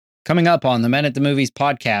Coming up on the Men at the Movies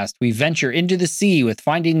podcast, we venture into the sea with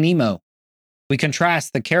Finding Nemo. We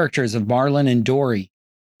contrast the characters of Marlin and Dory.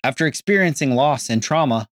 After experiencing loss and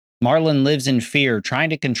trauma, Marlin lives in fear,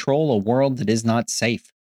 trying to control a world that is not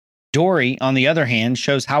safe. Dory, on the other hand,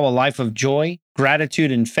 shows how a life of joy,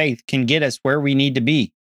 gratitude, and faith can get us where we need to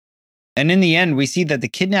be. And in the end, we see that the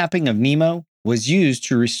kidnapping of Nemo was used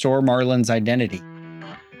to restore Marlin's identity.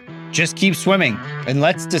 Just keep swimming, and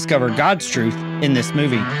let's discover God's truth in this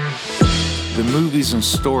movie. The movies and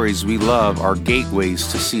stories we love are gateways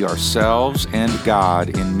to see ourselves and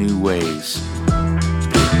God in new ways.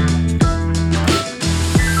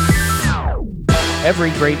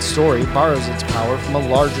 Every great story borrows its power from a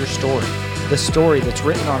larger story, the story that's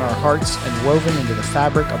written on our hearts and woven into the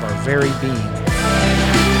fabric of our very being.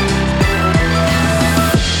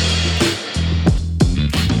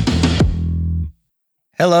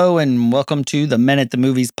 Hello and welcome to the Men at the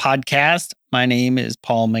Movies podcast. My name is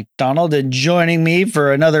Paul McDonald, and joining me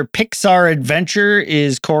for another Pixar adventure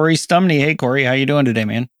is Corey Stumne. Hey, Corey, how you doing today,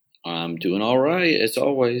 man? I'm doing all right, as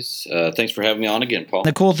always. Thanks for having me on again, Paul.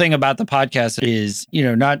 The cool thing about the podcast is,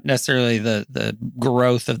 not necessarily the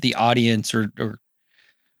growth of the audience or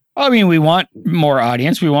I mean, we want more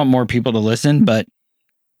audience. We want more people to listen. But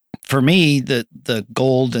for me, the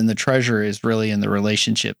gold and the treasure is really in the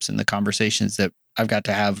relationships and the conversations that I've got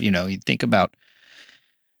to have. You think about,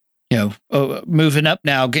 moving up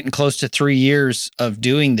now, getting close to 3 years of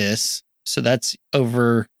doing this. So that's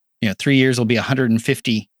over, 3 years will be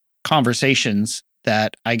 150 conversations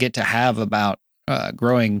that I get to have about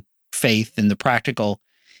growing faith and the practical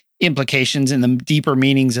implications and the deeper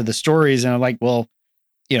meanings of the stories. And I'm like, well,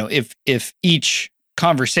 if each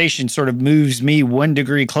conversation sort of moves me 1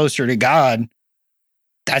 degree closer to God,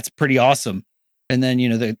 that's pretty awesome. And then,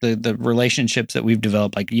 the relationships that we've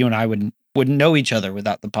developed, like you and I wouldn't know each other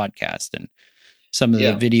without the podcast, and some of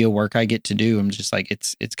the video work I get to do. I'm just like,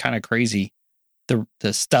 it's kind of crazy,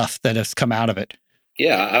 the stuff that has come out of it.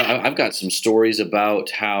 Yeah, I've got some stories about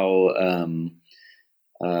how,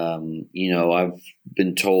 I've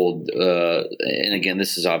been told, and again,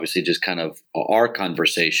 this is obviously just kind of our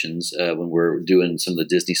conversations when we're doing some of the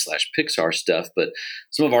Disney/Pixar stuff, but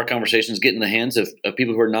some of our conversations get in the hands of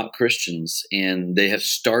people who are not Christians, and they have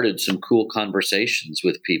started some cool conversations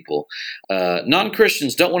with people.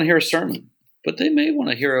 Non-Christians don't want to hear a sermon, but they may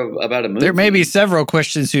want to hear about a movie. There may be several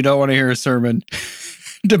Christians who don't want to hear a sermon.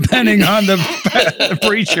 Depending on the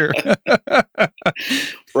preacher.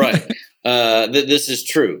 Right. This is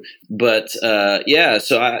true. But so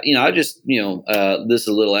I just, this is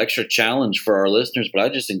a little extra challenge for our listeners, but I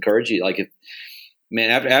just encourage you, like,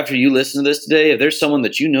 after you listen to this today, if there's someone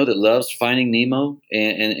that that loves Finding Nemo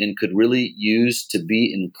and could really use to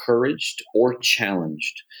be encouraged or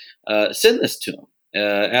challenged, send this to them.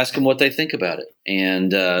 Ask them what they think about it,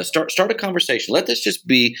 and start a conversation. Let this just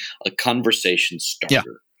be a conversation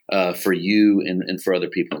starter for you and for other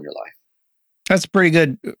people in your life. That's a pretty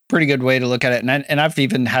good way to look at it. And I've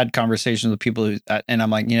even had conversations with people who, and I'm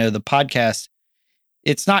like, the podcast,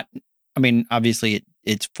 it's not, I mean, obviously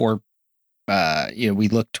it's for, we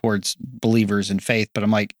look towards believers in faith, but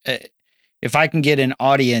I'm like, if I can get an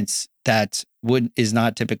audience that is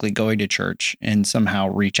not typically going to church and somehow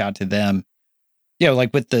reach out to them,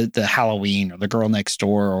 like with the Halloween or the Girl Next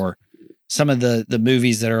Door or some of the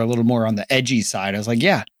movies that are a little more on the edgy side, I was like,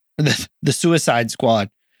 the Suicide Squad.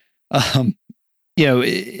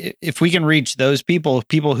 If we can reach those people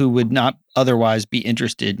who would not otherwise be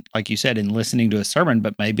interested, like you said, in listening to a sermon,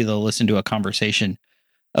 but maybe they'll listen to a conversation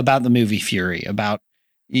about the movie Fury, about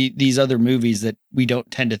these other movies that we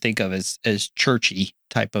don't tend to think of as churchy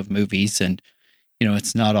type of movies. And,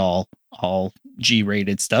 it's not all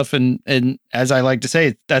G-rated stuff. And as I like to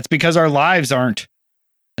say, that's because our lives aren't.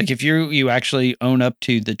 Like, if you actually own up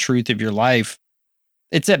to the truth of your life,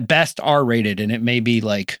 it's at best R-rated, and it may be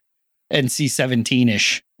like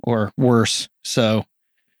NC-17-ish or worse. So,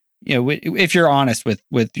 if you're honest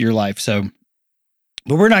with your life. So,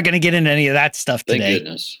 but we're not going to get into any of that stuff today. Thank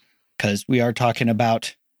goodness. Because we are talking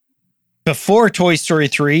about, before Toy Story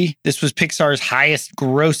 3, this was Pixar's highest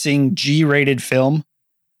grossing G-rated film.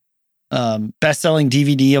 Best-selling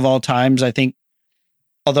DVD of all times, I think.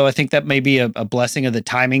 Although I think that may be a blessing of the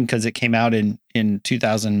timing, because it came out in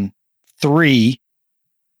 2003.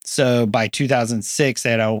 So by 2006,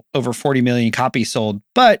 they had over 40 million copies sold.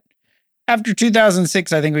 But after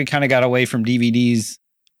 2006, I think we kind of got away from DVDs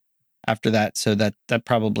after that. So that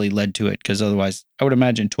probably led to it, because otherwise I would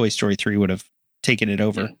imagine Toy Story 3 would have taken it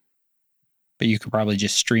over. Yeah. But you could probably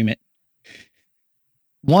just stream it.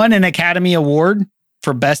 Won an Academy Award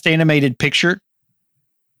for Best Animated Picture.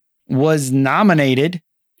 Was nominated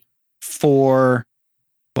for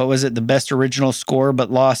what was it? The best original score,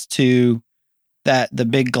 but lost to the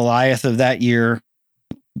big Goliath of that year,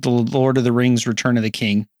 The Lord of the Rings, Return of the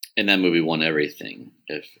King. And that movie won everything,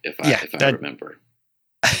 if I remember.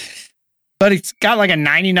 But it's got like a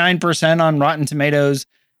 99% on Rotten Tomatoes.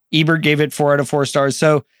 Ebert gave it 4 out of 4 stars.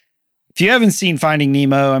 So if you haven't seen Finding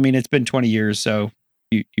Nemo, I mean, it's been 20 years, so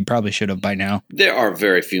you probably should have by now. There are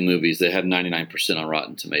very few movies that have 99% on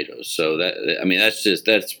Rotten Tomatoes. So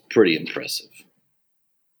that's pretty impressive.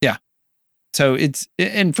 Yeah. So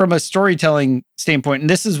and from a storytelling standpoint, and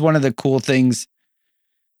this is one of the cool things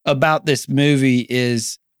about this movie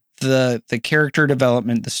is the character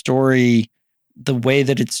development, the story, the way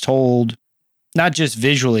that it's told, not just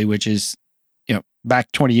visually, which is,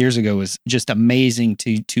 back 20 years ago was just amazing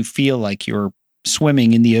to feel like you're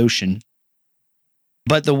swimming in the ocean.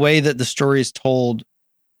 But the way that the story is told,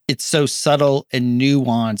 it's so subtle and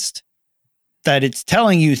nuanced that it's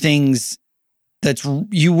telling you things that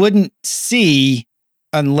you wouldn't see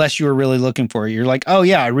unless you were really looking for it. You're like, oh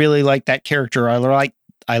yeah, I really like that character. I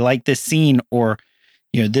like this scene, or,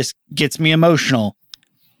 this gets me emotional.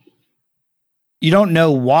 You don't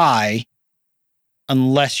know why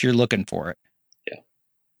unless you're looking for it.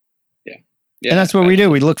 Yeah. And that's what we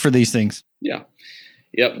do. We look for these things. Yeah.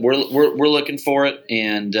 Yep. We're looking for it.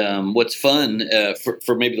 And what's fun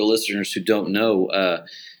for maybe the listeners who don't know,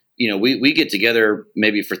 we get together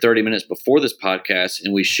maybe for 30 minutes before this podcast,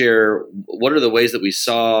 and we share what are the ways that we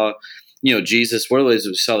saw, Jesus, what are the ways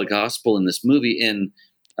that we saw the gospel in this movie. And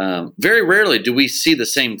very rarely do we see the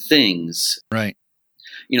same things. Right.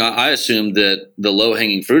 I assumed that the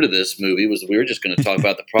low-hanging fruit of this movie was we were just going to talk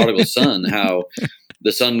about the prodigal son, how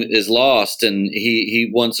the son is lost and he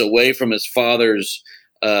wants away from his father's,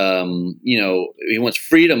 he wants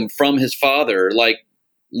freedom from his father, like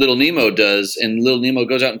little Nemo does. And little Nemo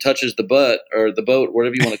goes out and touches the butt or the boat,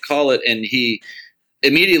 whatever you want to call it. And he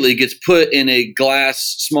immediately gets put in a glass,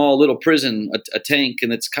 small little prison, a tank.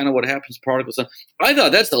 And it's kind of what happens to prodigal son. I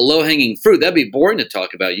thought that's the low-hanging fruit. That'd be boring to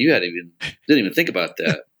talk about. You didn't even think about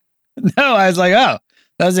that. No, I was like, oh,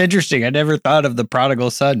 that was interesting. I never thought of the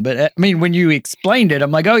prodigal son, but I mean, when you explained it,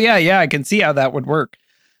 I'm like, oh yeah, I can see how that would work.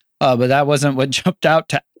 But that wasn't what jumped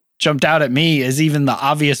out at me as even the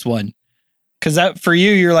obvious one. Because that for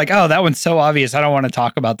you, you're like, oh, that one's so obvious. I don't want to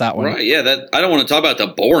talk about that one. Right? Yeah, I don't want to talk about the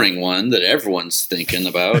boring one that everyone's thinking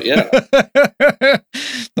about. Yeah,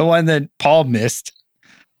 the one that Paul missed.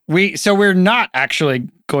 So we're not actually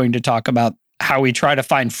going to talk about how we try to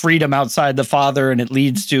find freedom outside the father, and it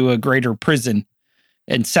leads to a greater prison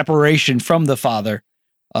and separation from the father.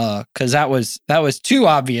 Because that was too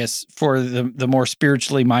obvious for the more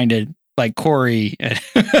spiritually minded, like Corey.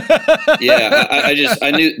 Yeah,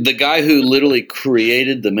 I knew the guy who literally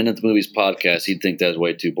created the Minute the Movies podcast. He'd think that was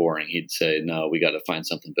way too boring. He'd say, "No, we got to find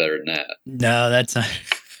something better than that." No, that's not.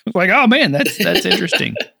 Like, oh man, that's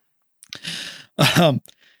interesting.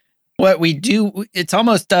 What we do, it's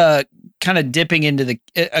almost kind of dipping into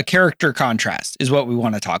a character contrast is what we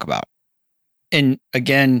want to talk about. And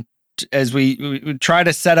again, as we try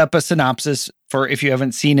to set up a synopsis for if you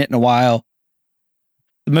haven't seen it in a while,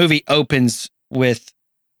 the movie opens with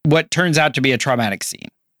what turns out to be a traumatic scene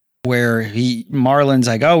where Marlon's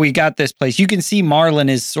like, oh, we got this place. You can see Marlon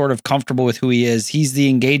is sort of comfortable with who he is. He's the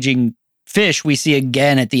engaging fish we see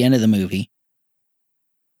again at the end of the movie.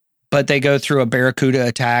 But they go through a barracuda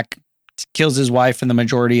attack, kills his wife and the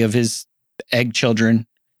majority of his egg children.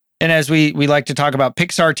 And as we like to talk about,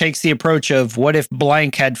 Pixar takes the approach of what if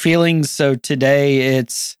blank had feelings? So today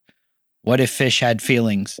it's what if fish had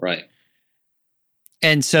feelings? Right.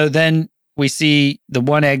 And so then we see the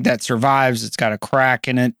one egg that survives. It's got a crack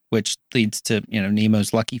in it, which leads to,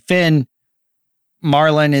 Nemo's lucky fin.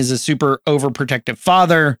 Marlon is a super overprotective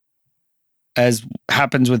father. As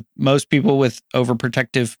happens with most people with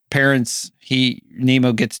overprotective parents,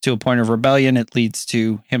 Nemo gets to a point of rebellion. It leads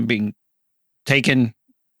to him being taken.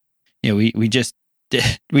 We just did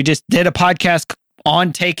a podcast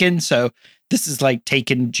on Taken, so this is like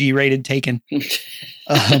Taken, G-rated Taken,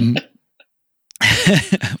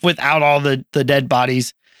 without all the dead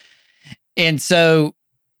bodies. And so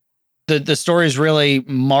the story is really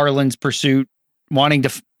Marlin's pursuit, wanting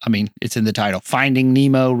to. It's in the title, Finding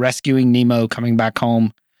Nemo, rescuing Nemo, coming back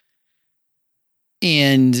home.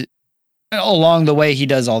 And along the way, he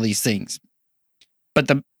does all these things. But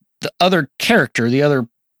the other character, the other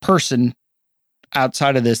person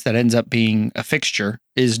outside of this that ends up being a fixture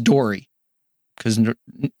is Dory, because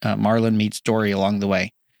Marlon meets Dory along the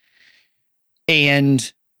way.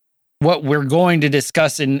 And what we're going to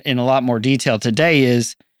discuss in a lot more detail today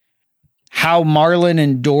is how Marlon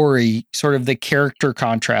and Dory, sort of the character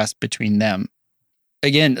contrast between them.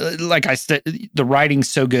 again, like I said, the writing's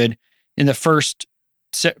so good. In the first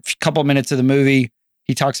couple minutes of the movie,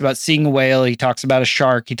 he talks about seeing a whale. He talks about a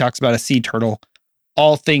shark. He talks about a sea turtle.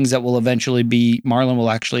 All things that will eventually be Marlin will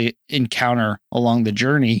actually encounter along the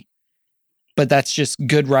journey. But that's just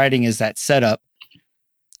good writing, is that setup.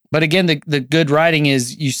 But again, the good writing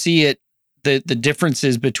is you see it, the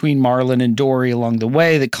differences between Marlin and Dory along the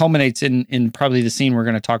way that culminates in probably the scene we're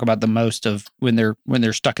going to talk about the most of when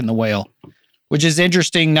they're stuck in the whale, which is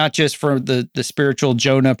interesting, not just from the spiritual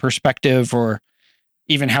Jonah perspective, or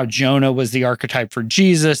even how Jonah was the archetype for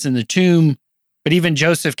Jesus in the tomb, but even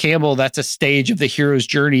Joseph Campbell, that's a stage of the hero's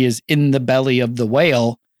journey, is in the belly of the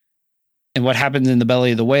whale. And what happens in the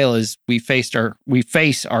belly of the whale is we face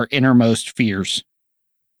our innermost fears.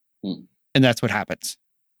 And that's what happens.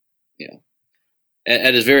 Yeah.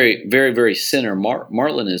 At his very, very, very center,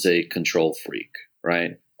 Marlin is a control freak,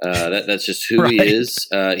 right? That's just who Right. he is.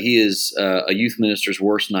 He is a youth minister's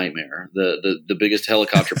worst nightmare, the biggest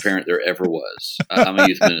helicopter parent there ever was. I'm a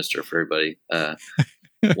youth minister, for everybody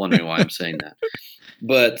wondering why I'm saying that.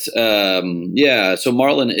 But so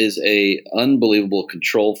Marlin is a unbelievable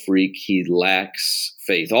control freak. He lacks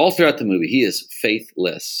faith. All throughout the movie, he is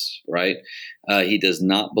faithless, right? He does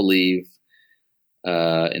not believe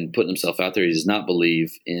in putting himself out there. He does not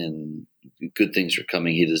believe in good things are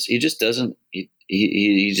coming. He just doesn't.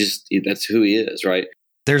 That's who he is, right?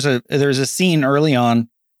 There's a scene early on,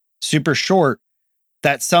 super short,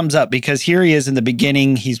 that sums up, because here he is in the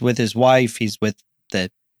beginning. He's with his wife. He's with the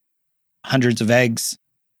hundreds of eggs.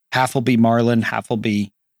 Half will be Marlin, half will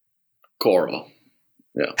be Coral.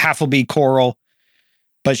 Yeah. Half will be Coral,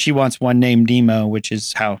 but she wants one named Nemo, which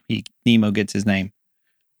is how Nemo gets his name.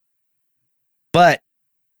 But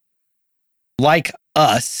like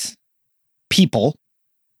us people,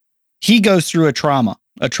 he goes through a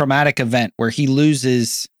traumatic event where he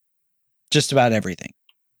loses just about everything.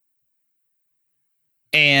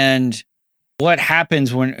 And what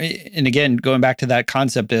happens when, and again, going back to that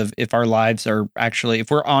concept of if our lives are actually,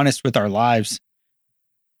 if we're honest with our lives,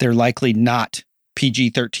 they're likely not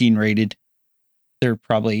PG-13 rated. They're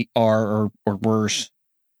probably R or worse.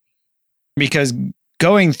 Because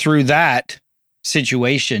going through that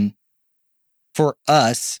situation for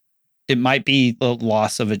us, it might be the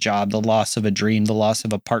loss of a job, the loss of a dream, the loss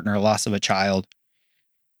of a partner, loss of a child.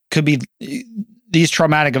 Could be these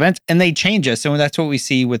traumatic events, and they change us. And that's what we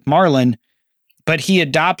see with Marlin. But he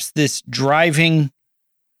adopts this driving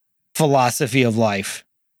philosophy of life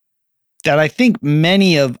that I think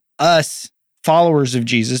many of us followers of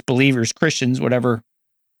Jesus, believers, Christians, whatever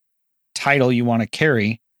title you want to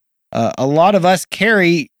carry, a lot of us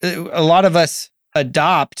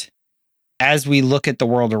adopt as we look at the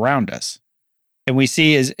world around us. And we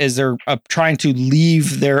see as they're trying to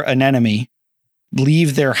leave an enemy,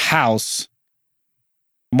 leave their house,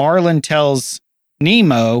 Marlin tells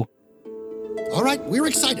Nemo, all right, we're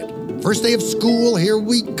excited. First day of school, here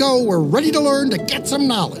we go. We're ready to learn, to get some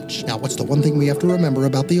knowledge. Now, what's the one thing we have to remember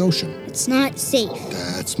about the ocean? It's not safe.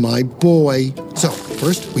 That's my boy. So,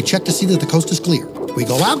 first, we check to see that the coast is clear. We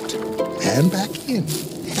go out and back in.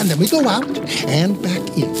 And then we go out and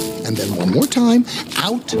back in. And then one more time,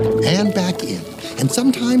 out and back in. And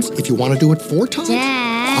sometimes, if you want to do it 4 times...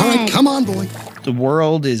 Dad. All right, come on, boy. the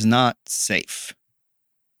world is not safe.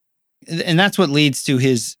 And that's what leads to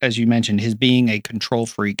his, as you mentioned, his being a control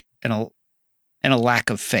freak and a lack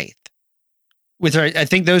of faith. I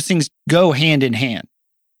think those things go hand in hand.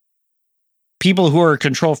 People who are a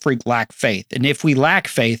control freak lack faith. And if we lack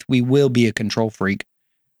faith, we will be a control freak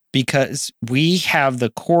because we have the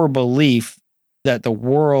core belief that the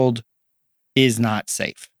world is not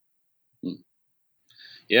safe.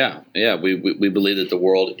 Yeah. We believe that the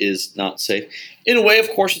world is not safe. In a way, of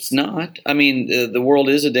course, it's not. I mean, the world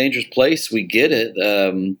is a dangerous place. We get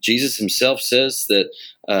it. Jesus himself says that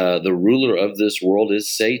the ruler of this world is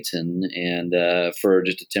Satan, and for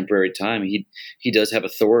just a temporary time, he does have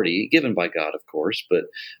authority given by God, of course. But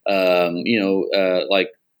like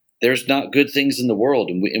there's not good things in the world,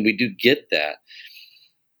 and we do get that.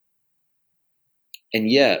 And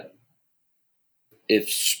yet, if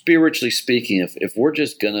spiritually speaking, if we're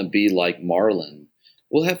just going to be like Marlin,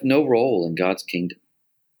 we'll have no role in God's kingdom.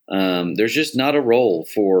 There's just not a role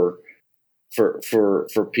for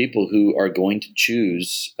people who are going to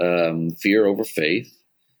choose fear over faith,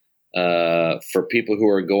 for people who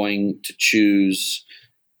are going to choose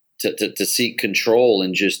to seek control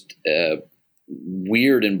in just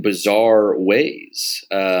weird and bizarre ways.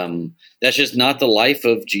 That's just not the life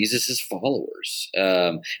of Jesus's followers.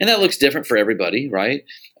 And that looks different for everybody, right?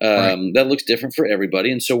 Right. That looks different for everybody.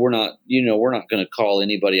 And so we're not going to call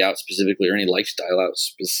anybody out specifically or any lifestyle out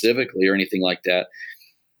specifically or anything like that.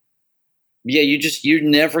 Yeah, you're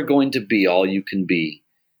never going to be all you can be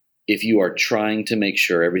if you are trying to make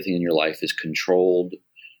sure everything in your life is controlled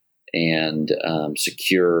and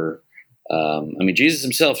secure. Jesus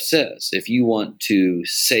himself says, if you want to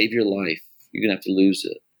save your life, you're going to have to lose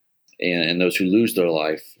it. And those who lose their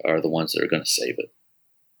life are the ones that are going to save it.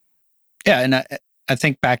 Yeah, and I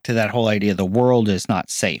think back to that whole idea, the world is not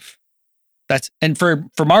safe. And for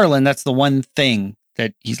Marlon, that's the one thing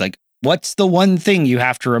that he's like, what's the one thing you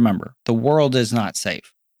have to remember? The world is not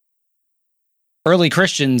safe. Early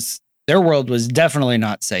Christians, their world was definitely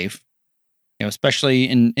not safe, especially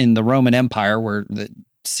in the Roman Empire, where the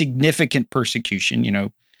significant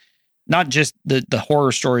persecution, not just the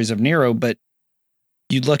horror stories of Nero, but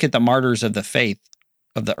you look at the martyrs of the faith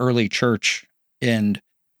of the early church, and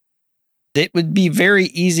it would be very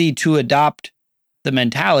easy to adopt the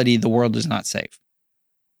mentality the world is not safe.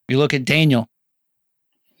 You look at Daniel.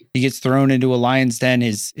 He gets thrown into a lion's den.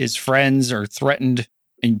 His friends are threatened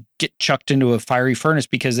and get chucked into a fiery furnace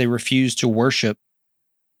because they refuse to worship.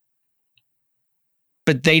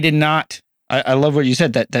 But they did not. I love what you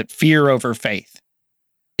said, that fear over faith.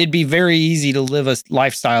 It'd be very easy to live a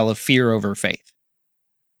lifestyle of fear over faith,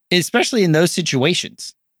 especially in those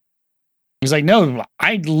situations. He's like, no,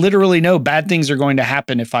 I literally know bad things are going to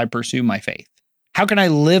happen if I pursue my faith. How can I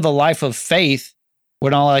live a life of faith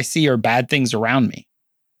when all I see are bad things around me?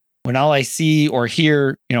 When all I see or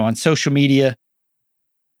hear, on social media,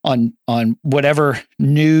 on whatever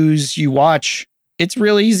news you watch, it's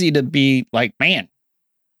real easy to be like, man,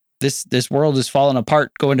 this world is falling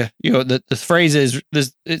apart, going to, the phrase is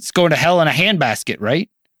this, it's going to hell in a handbasket, right?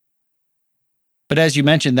 But as you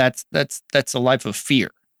mentioned, that's a life of fear.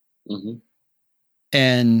 Mm-hmm.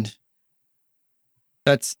 And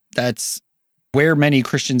that's where many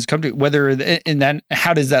Christians come to, whether in that,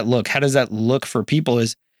 how does that look? How does that look for people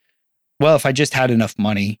is, well, if I just had enough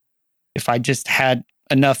money, if I just had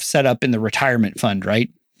enough set up in the retirement fund, right?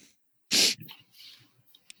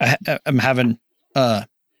 I'm having, I've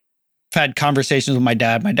had conversations with my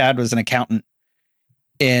dad. My dad was an accountant.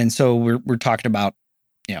 And so we're talking about,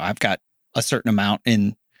 I've got a certain amount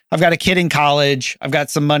I've got a kid in college. I've got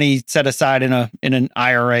some money set aside in an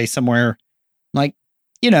IRA somewhere. Like,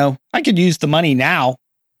 I could use the money now.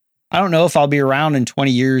 I don't know if I'll be around in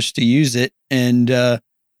 20 years to use it.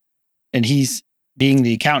 And he's being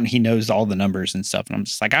the accountant. He knows all the numbers and stuff. And I'm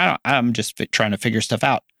just like, I'm just trying to figure stuff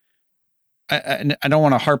out. I don't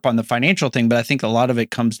want to harp on the financial thing, but I think a lot of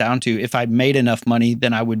it comes down to, if I made enough money,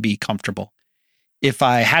 then I would be comfortable. If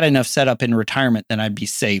I had enough set up in retirement, then I'd be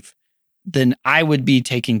safe. Then I would be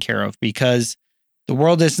taken care of, because the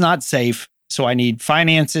world is not safe. So I need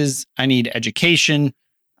finances. I need education.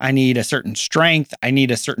 I need a certain strength.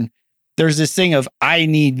 There's this thing of, I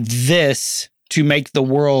need this to make the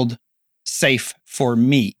world safe for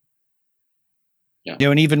me. Yeah.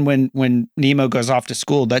 And even when Nemo goes off to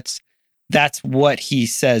school, that's what he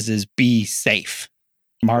says is, be safe.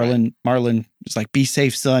 Marlon is like, be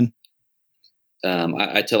safe, son.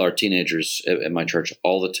 I tell our teenagers at my church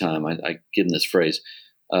all the time, I give them this phrase,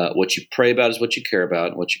 what you pray about is what you care about,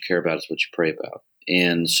 and what you care about is what you pray about.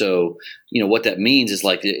 And so, what that means is,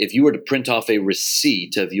 like, if you were to print off a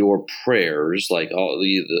receipt of your prayers, like all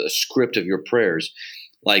the script of your prayers,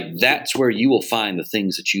 like, that's where you will find the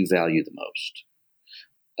things that you value the most.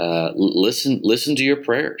 Listen to your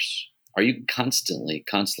prayers. Are you constantly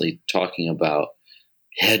talking about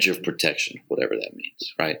hedge of protection, whatever that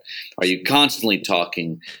means, right? Are you constantly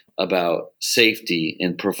talking about safety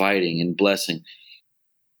and providing and blessing?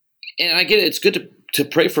 And I get it. It's good to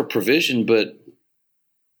pray for provision, but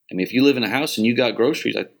if you live in a house and you got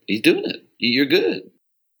groceries, he's doing it. You're good.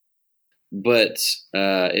 But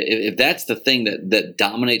if that's the thing that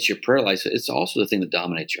dominates your prayer life, it's also the thing that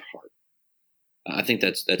dominates your heart. I think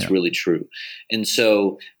that's really true. And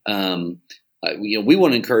so, we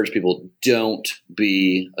want to encourage people, don't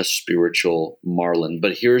be a spiritual Marlon.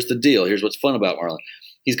 But here's the deal. Here's what's fun about Marlon.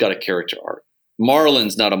 He's got a character arc.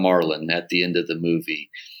 Marlon's not a Marlon at the end of the movie.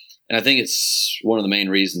 And I think it's one of the main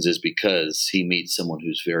reasons is because he meets someone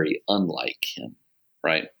who's very unlike him,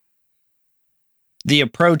 right? The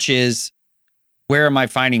approach is, where am I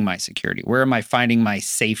finding my security? Where am I finding my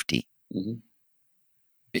safety? Mm-hmm.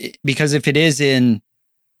 Because if it is in,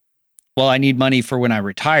 well, I need money for when I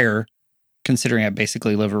retire, considering I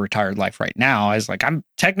basically live a retired life right now, I was like, I'm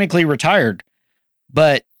technically retired.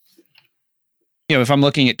 But, if I'm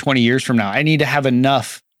looking at 20 years from now, I need to have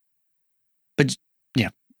enough. But,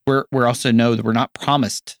 we're also know that we're not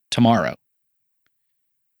promised tomorrow.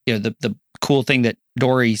 The cool thing that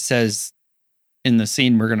Dory says in the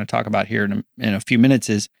scene we're going to talk about here in a few minutes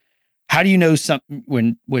is, how do you know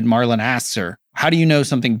when Marlon asks her, How do you know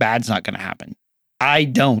something bad's not going to happen? I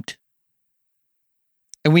don't.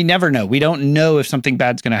 And we never know. We don't know if something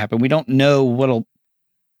bad's going to happen. We don't know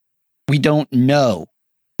we don't know.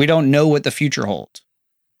 We don't know what the future holds.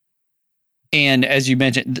 And as you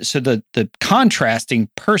mentioned, so the contrasting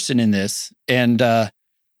person in this, and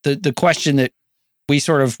the question that we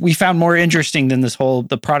found more interesting than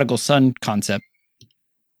the prodigal son concept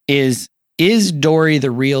is Dory the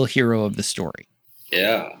real hero of the story?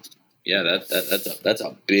 Yeah. That's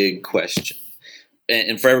a big question.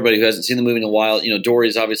 And for everybody who hasn't seen the movie in a while, Dory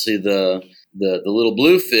is obviously the little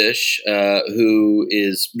blue fish who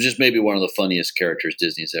is just maybe one of the funniest characters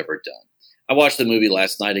Disney's ever done. I watched the movie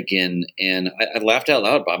last night again, and I laughed out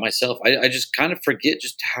loud by myself. I just kind of forget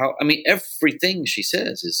just how, everything she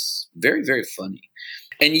says is very, very funny.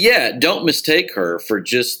 And yet, don't mistake her for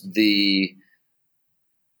just the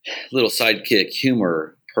little sidekick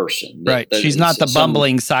humor person. Right. She's not the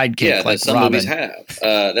bumbling sidekick like some Robin. movies have.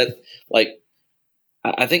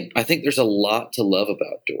 I think there's a lot to love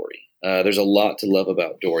about Dory. There's a lot to love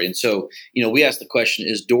about Dory. And so, we ask the question,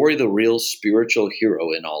 is Dory the real spiritual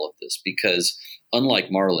hero in all of this? Because unlike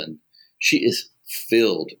Marlin, she is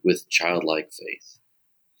filled with childlike faith.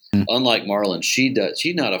 Unlike Marlin, she's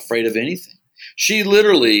not afraid of anything. She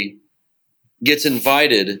literally gets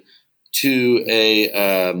invited to a,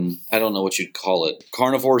 I don't know what you'd call it,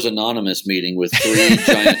 Carnivores Anonymous meeting with 3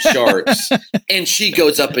 giant sharks. And she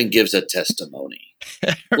goes up and gives a testimony.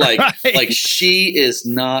 Like she is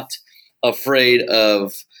not afraid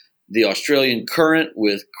of the Australian current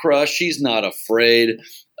with Crush. She's not afraid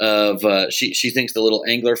of, she thinks the little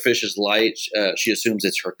anglerfish is light. She assumes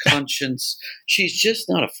it's her conscience. She's just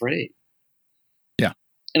not afraid. Yeah.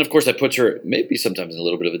 And of course that puts her maybe sometimes in a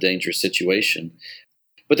little bit of a dangerous situation.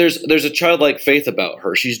 But there's a childlike faith about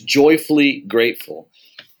her. She's joyfully grateful.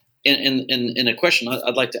 And a question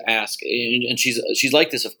I'd like to ask, and she's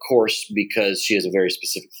like this, of course, because she has a very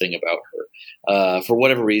specific thing about her. For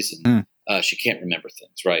whatever reason, she can't remember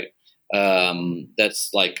things, right?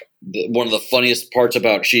 That's like one of the funniest parts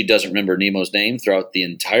about she doesn't remember Nemo's name throughout the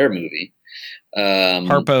entire movie.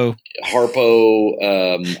 Harpo.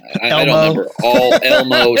 I don't remember all.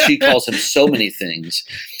 Elmo. She calls him so many things.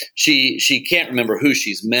 She can't remember who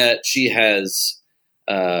she's met. She has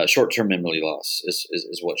short-term memory loss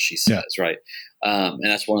is what she says, right? And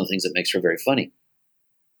that's one of the things that makes her very funny.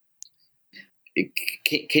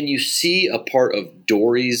 Can you see a part of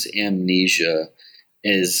Dory's amnesia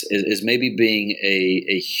is maybe being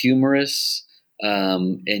a humorous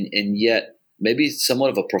and yet maybe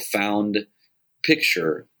somewhat of a profound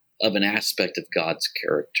picture of an aspect of God's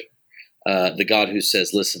character? The God who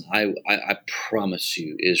says, listen, I promise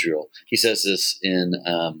you, Israel. He says this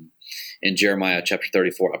in Jeremiah chapter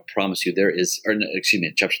 34, I promise you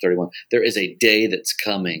chapter 31, there is a day that's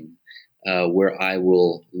coming where I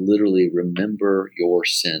will literally remember your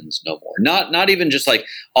sins no more. Not even just like,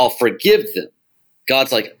 I'll forgive them.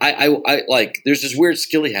 God's like, I like, there's this weird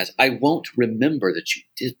skill he has. I won't remember that you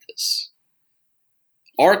did this.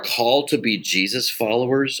 Our call to be Jesus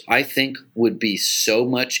followers, I think, would be so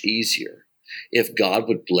much easier if God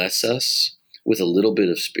would bless us with a little bit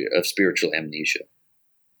of spiritual amnesia.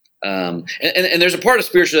 And there's a part of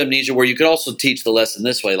spiritual amnesia where you could also teach the lesson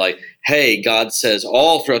this way, like, hey, God says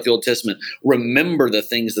all throughout the Old Testament, remember the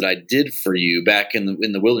things that I did for you back in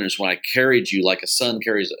the wilderness when I carried you like a son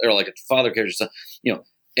carries, or like a father carries a son,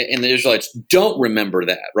 and the Israelites don't remember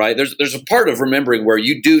that, right? There's a part of remembering where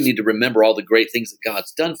you do need to remember all the great things that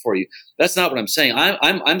God's done for you. That's not what I'm saying.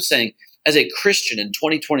 I'm saying, as a Christian in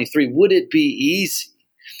 2023, would it be easy?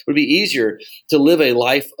 Would it be easier to live a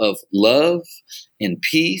life of love and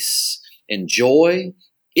peace and joy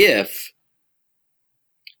if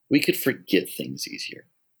we could forget things easier?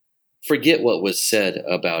 Forget what was said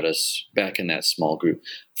about us back in that small group.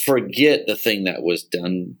 Forget the thing that was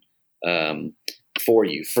done for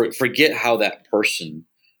you. Forget how that person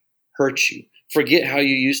hurt you. Forget how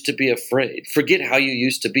you used to be afraid. Forget how you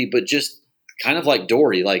used to be, but just kind of like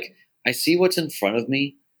Dory, like, I see what's in front of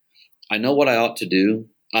me. I know what I ought to do.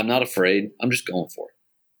 I'm not afraid. I'm just going for it.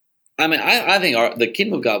 I think the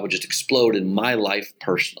kingdom of God would just explode in my life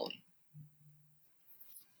personally.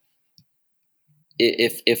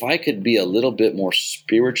 If I could be a little bit more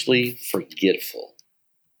spiritually forgetful,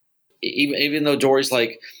 even though Dory's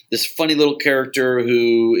like this funny little character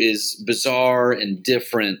who is bizarre and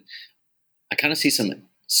different, I kind of see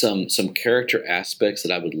some character aspects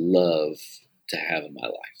that I would love to have in my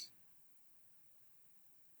life.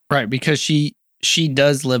 Right, because she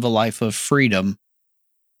does live a life of freedom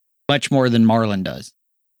much more than Marlin does.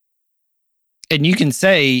 And you can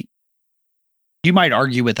say, you might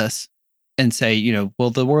argue with us and say, well,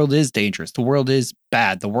 the world is dangerous. The world is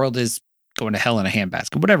bad. The world is going to hell in a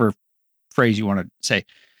handbasket, whatever phrase you want to say.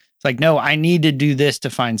 It's like, no, I need to do this to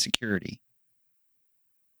find security.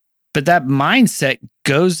 But that mindset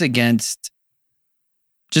goes against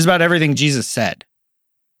just about everything Jesus said,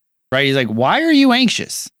 right? He's like, why are you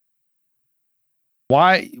anxious?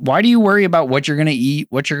 Why do you worry about what you're going to eat,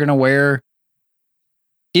 what you're going to wear?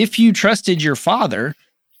 If you trusted your Father,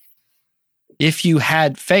 if you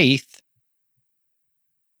had faith,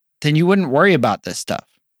 then you wouldn't worry about this stuff.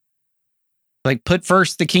 Like, put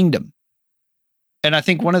first the kingdom. And I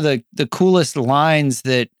think one of the coolest lines,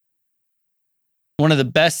 that one of the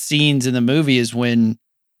best scenes in the movie, is when,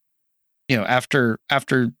 after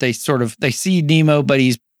they see Nemo, but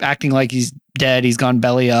he's acting like he's dead. He's gone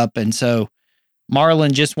belly up. And so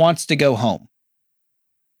Marlin just wants to go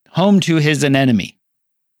home to his anemone.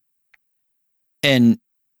 And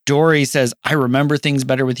Dory says, I remember things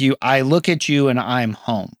better with you. I look at you and I'm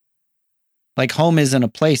home. Like, home isn't a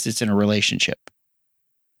place, it's in a relationship.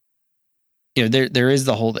 There is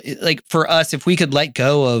the whole, like, for us, if we could let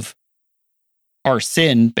go of our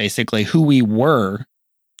sin, basically who we were,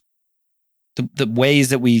 the ways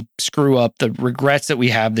that we screw up, the regrets that we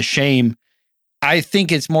have, the shame, I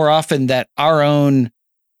think it's more often that our own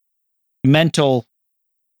mental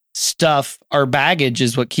stuff, our baggage,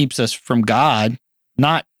 is what keeps us from God.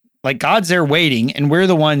 Not like God's there waiting, and we're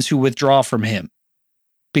the ones who withdraw from him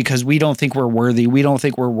because we don't think we're worthy. We don't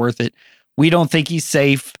think we're worth it. We don't think he's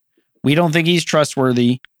safe. We don't think he's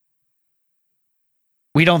trustworthy.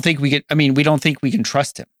 We don't think we can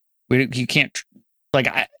trust him. You can't,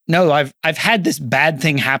 I've had this bad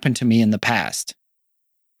thing happen to me in the past.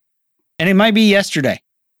 And it might be yesterday.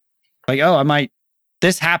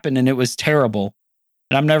 This happened and it was terrible.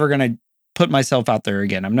 And I'm never going to put myself out there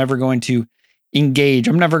again. I'm never going to engage.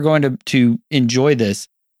 I'm never going to enjoy this.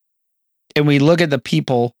 And we look at the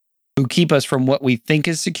people who keep us from what we think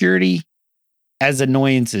is security as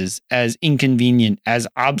annoyances, as inconvenient, as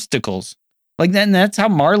obstacles. Like, then that's how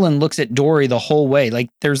Marlin looks at Dory the whole way. Like,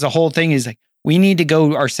 there's the whole thing is like, we need to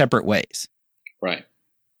go our separate ways. Right.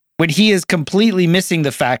 When he is completely missing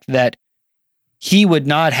the fact that he would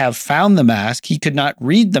not have found the mask. He could not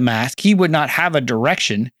read the mask. He would not have a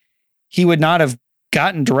direction. He would not have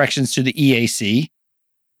gotten directions to the EAC.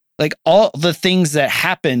 Like, all the things that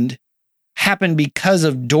happened because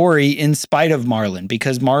of Dory in spite of Marlin,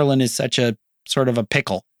 because Marlin is such a sort of a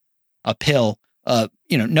pill.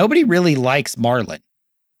 Nobody really likes Marlin.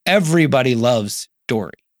 Everybody loves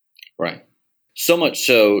Dory. Right. So much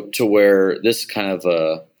so to where this kind of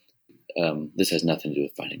this has nothing to do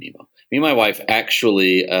with Finding Nemo. Me and my wife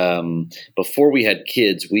actually, before we had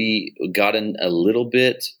kids, we got in a little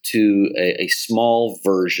bit to a small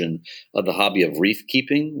version of the hobby of reef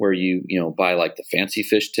keeping, where you buy like the fancy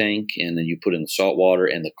fish tank, and then you put in the salt water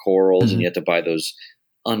and the corals, Mm-hmm. and you have to buy those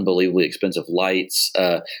unbelievably expensive lights.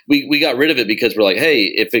 We got rid of it because we're like, hey,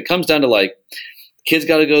 if it comes down to like kids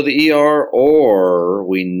got to go to the ER or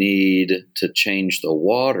we need to change the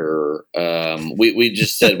water, we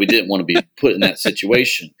just said we didn't want to be put in that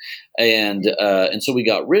situation. And so we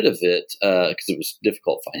got rid of it because it was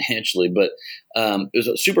difficult financially, but it was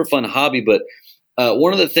a super fun hobby. But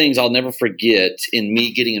one of the things I'll never forget in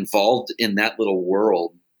me getting involved in that little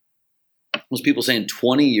world was people saying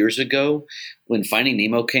 20 years ago when Finding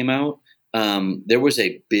Nemo came out, there was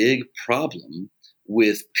a big problem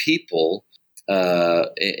with people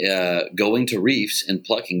going to reefs and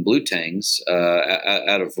plucking blue tangs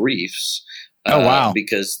out of reefs. Oh, wow.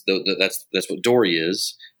 Because that's what Dory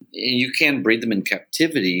is. And you can breed them in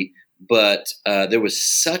captivity, but there was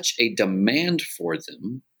such a demand for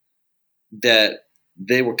them that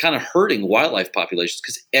they were kind of hurting wildlife populations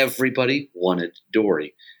because everybody wanted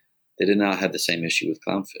Dory. They did not have the same issue with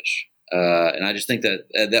clownfish. And I just think that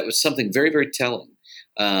that was something very, very telling.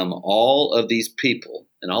 All of these people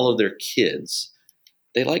and all of their kids,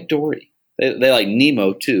 they like Dory. They like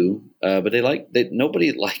Nemo too, but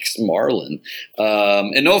nobody likes Marlin.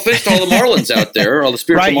 And no offense to all the Marlins out there, all the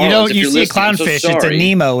spiritual Marlins. Right, you see a clownfish, it's a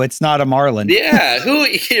Nemo, it's not a Marlin. Yeah,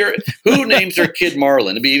 who names their kid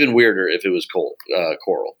Marlin? It'd be even weirder if it was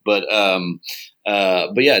coral. But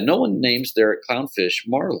yeah, no one names their clownfish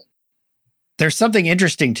Marlin. There's something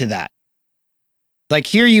interesting to that. Like,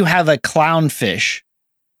 here you have a clownfish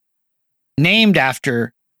named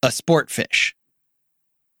after a sport fish.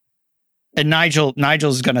 And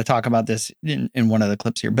Nigel's going to talk about this in one of the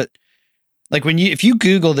clips here. But like, if you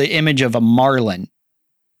Google the image of a marlin,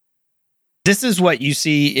 this is what you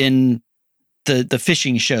see in the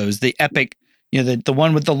fishing shows, the epic, the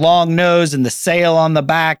one with the long nose and the sail on the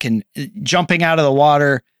back and jumping out of the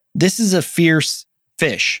water. This is a fierce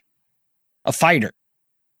fish. a fighter.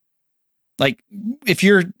 Like if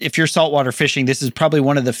you're saltwater fishing, this is probably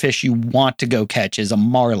one of the fish you want to go catch is a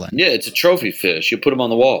marlin. Yeah, it's a trophy fish. You put them on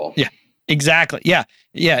the wall. Yeah, exactly. Yeah.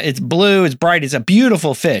 Yeah. It's blue. It's bright. It's a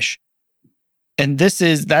beautiful fish. And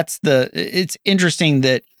it's interesting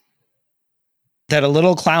that a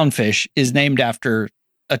little clownfish is named after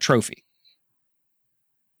a trophy.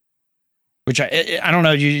 Which I don't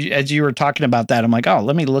know. As you were talking about that, I'm like, oh,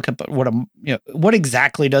 let me look up what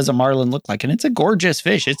exactly does a marlin look like? And it's a gorgeous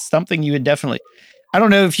fish. It's something you would definitely. I don't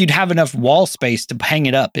know if you'd have enough wall space to hang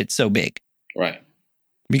it up. It's so big, right?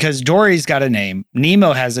 Because Dory's got a name.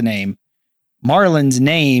 Nemo has a name. Marlin's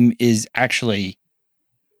name is actually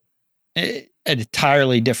an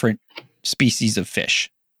entirely different species of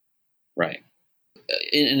fish, right?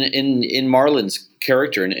 In Marlin's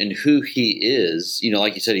character and who he is,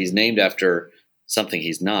 like you said, he's named after something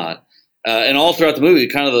he's not. And all throughout the movie,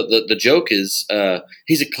 kind of the joke is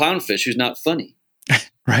he's a clownfish who's not funny.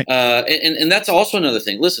 Right. And that's also another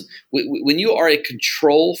thing. Listen, when you are a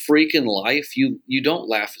control freak in life, you don't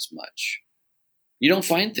laugh as much. You don't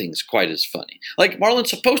find things quite as funny. Like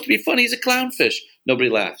Marlin's supposed to be funny. He's a clownfish. Nobody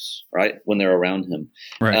laughs, right, when they're around him.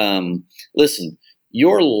 Right. Listen,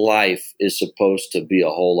 your life is supposed to be a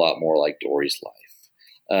whole lot more like Dory's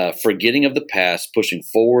life. Forgetting of the past, pushing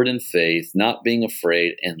forward in faith, not being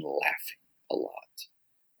afraid, and laughing a lot.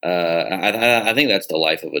 I think that's the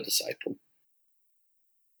life of a disciple.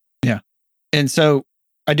 Yeah. And so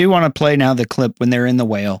I do want to play now the clip when they're in the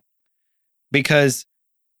whale because,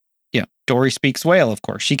 Dory speaks whale, of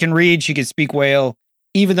course. She can read, she can speak whale,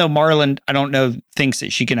 even though Marlin, I don't know, thinks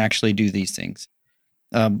that she can actually do these things.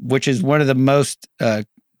 Which is one of the most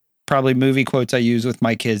probably movie quotes I use with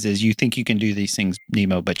my kids is you think you can do these things,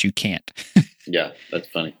 Nemo, but you can't. Yeah, that's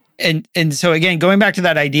funny. And so again, going back to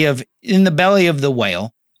that idea of in the belly of the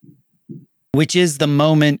whale, which is the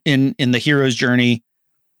moment in the hero's journey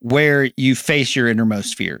where you face your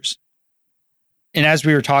innermost fears. And as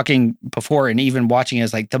we were talking before and even watching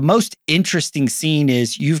it, like the most interesting scene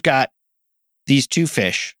is you've got these two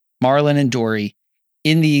fish, Marlin and Dory,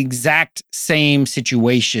 in the exact same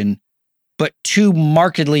situation, but two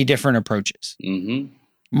markedly different approaches. Mm-hmm.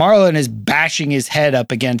 Marlin is bashing his head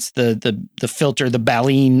up against the filter, the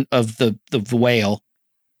baleen of the whale,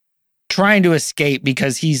 trying to escape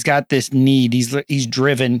because he's got this need. He's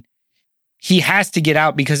driven. He has to get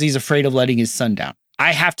out because he's afraid of letting his son down.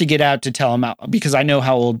 I have to get out to tell him out because I know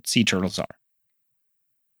how old sea turtles are.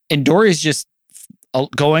 And Dory's just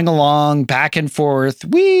going along back and forth,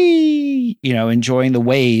 enjoying the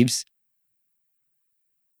waves.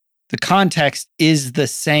 The context is the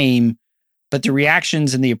same, but the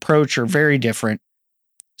reactions and the approach are very different.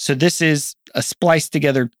 So this is a spliced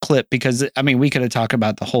together clip because, we could have talked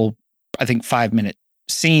about the whole, 5-minute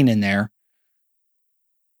scene in there,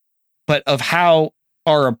 but of how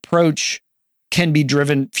our approach can be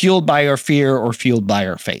fueled by our fear or fueled by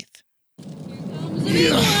our faith.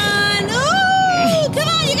 Yeah. Oh, come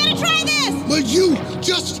on, you gotta try this! Will you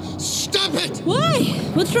just stop it? Why?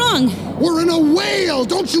 What's wrong? We're in a whale,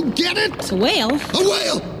 don't you get it? A whale? A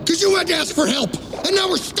whale, because you had to ask for help, and now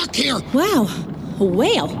we're stuck here. Wow, a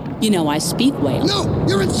whale? You know I speak whale. No,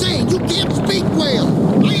 you're insane, you can't speak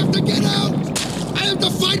whale. I have to get out. I have to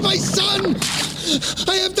find my son.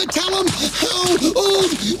 I have to tell him how old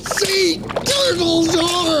sea turtles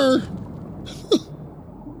are.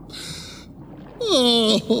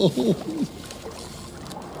 Oh.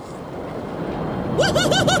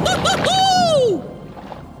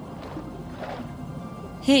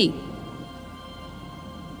 Hey.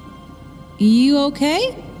 You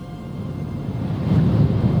okay?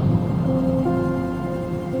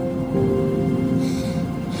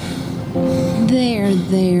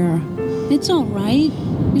 There. It's all right.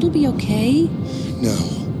 It'll be okay. No,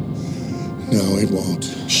 it won't.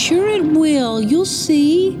 Sure it will. You'll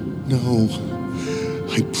see. No,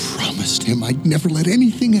 I promised him I'd never let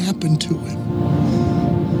anything happen to him.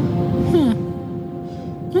 Huh.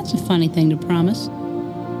 That's a funny thing to promise.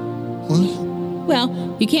 What?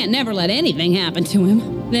 Well, you can't never let anything happen to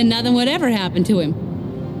him. Then nothing would ever happen to him.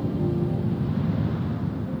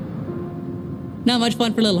 Not much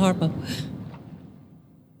fun for little Harpo.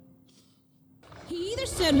 He either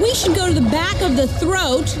said we should go to the back of the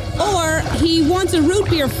throat, or he wants a root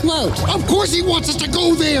beer float. Of course he wants us to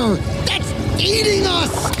go there! That's eating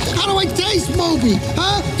us! How do I taste, Moby?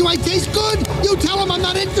 Huh? Do I taste good? You tell him I'm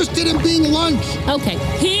not interested in being lunch. Okay,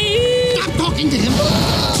 Stop talking to him!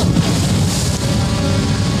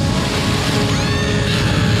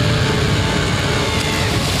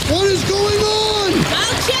 What is going on?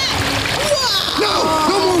 I'll check! No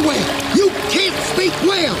more whale! You can't speak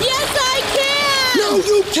whale! Yes, I can! No,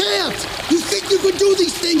 you can't! You you could do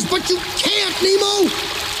these things, but you can't, Nemo!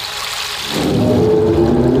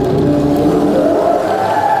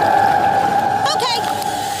 Okay.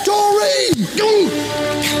 Dory!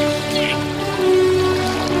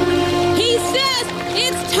 He says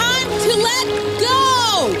it's time to let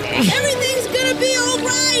go. Everything's gonna be all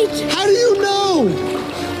right. How do you know?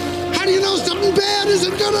 How do you know something bad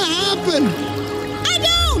isn't gonna happen? I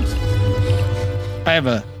don't. I have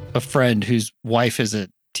a friend whose wife is a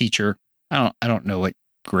teacher. I don't know what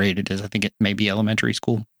grade it is. I think it may be elementary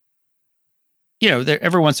school. You know,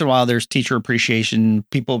 every once in a while there's teacher appreciation,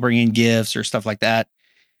 people bringing gifts or stuff like that.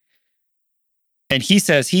 And he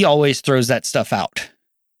says he always throws that stuff out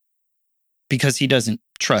because he doesn't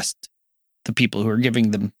trust the people who are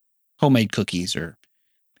giving them homemade cookies, or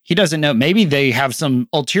he doesn't know. Maybe they have some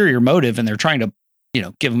ulterior motive and they're trying to, you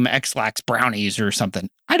know, give them X-Lax brownies or something.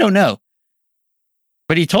 I don't know.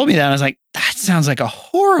 But he told me that. And I was like, that sounds like a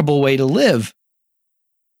horrible way to live.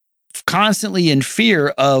 Constantly in fear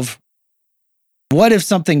of what if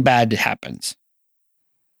something bad happens.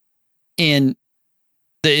 And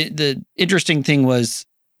the interesting thing was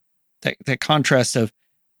the contrast of,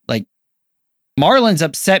 like, Marlin's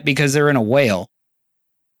upset because they're in a whale.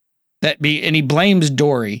 And he blames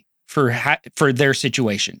Dory for their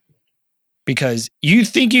situation because you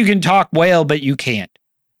think you can talk whale, but you can't.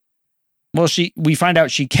 Well, we find out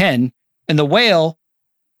she can, and the whale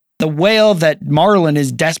that Marlin is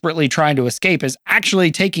desperately trying to escape is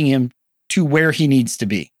actually taking him to where he needs to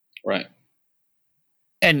be. Right.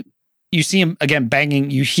 And you see him again banging,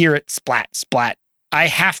 you hear it splat, splat. I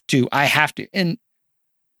have to. And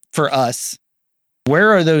for us,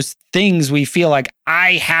 where are those things we feel like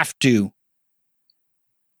I have to?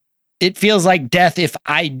 It feels like death if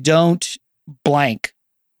I don't blank.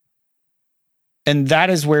 And that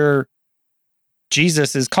is where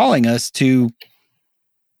Jesus is calling us to,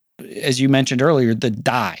 as you mentioned earlier, the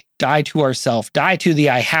die to ourselves, die to the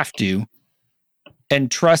I have to,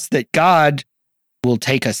 and trust that God will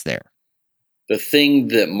take us there. The thing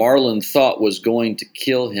that Marlin thought was going to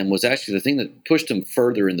kill him was actually the thing that pushed him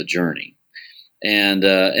further in the journey. And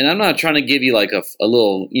I'm not trying to give you like a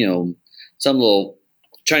little, you know, some little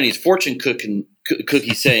Chinese fortune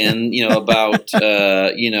cookie saying, you know, about,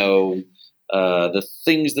 the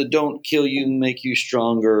things that don't kill you make you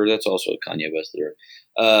stronger. That's also a Kanye West lyric.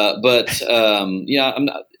 I'm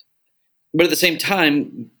not. But at the same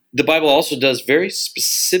time, the Bible also does very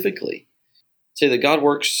specifically say that God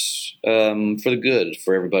works for the good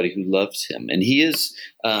for everybody who loves Him, and He is.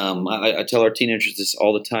 I tell our teenagers this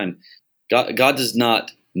all the time. God does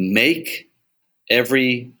not make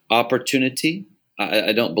every opportunity.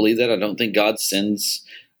 I don't believe that. I don't think God sends.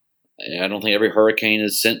 I don't think every hurricane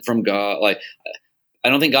is sent from God. Like, I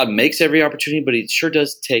don't think God makes every opportunity, but He sure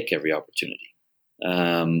does take every opportunity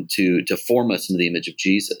to form us into the image of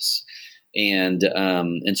Jesus. And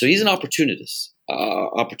so He's an opportunist,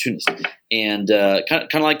 and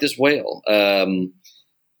kind of like this whale.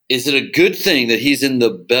 Is it a good thing that He's in the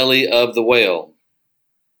belly of the whale?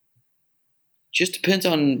 Just depends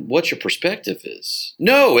on what your perspective is.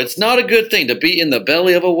 No, it's not a good thing to be in the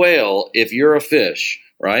belly of a whale if you're a fish,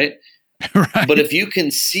 right? Right. But if you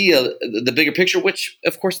can see the bigger picture, which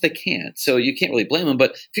of course they can't, so you can't really blame them.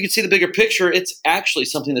 But if you can see the bigger picture, it's actually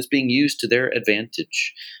something that's being used to their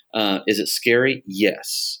advantage. Is it scary?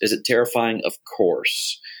 Yes. Is it terrifying? Of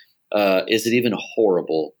course. Is it even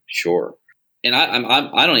horrible? Sure. And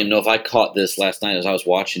I don't even know if I caught this last night as I was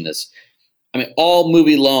watching this. I mean, all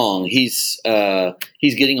movie long, he's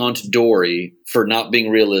getting onto Dory for not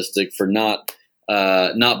being realistic, for not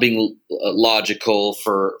being logical,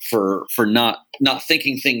 for not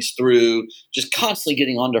thinking things through, just constantly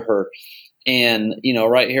getting onto her. And, you know,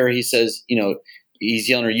 right here he says, you know, he's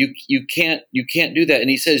yelling her, you can't do that. And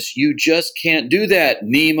he says, you just can't do that,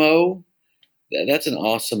 Nemo. That's an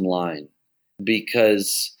awesome line,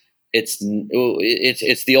 because it's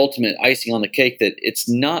the ultimate icing on the cake, that it's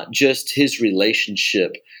not just his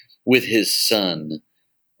relationship with his son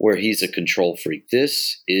where he's a control freak.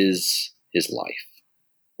 This is his life,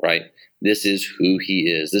 right? This is who he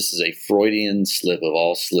is. This is a Freudian slip of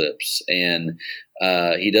all slips. And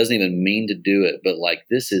he doesn't even mean to do it, but like,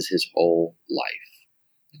 this is his whole life.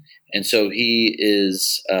 And so he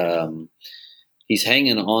is, he's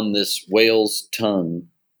hanging on this whale's tongue,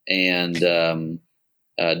 and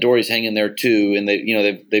Dory's hanging there too. And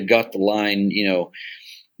they've got the line, you know,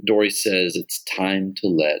 Dory says, it's time to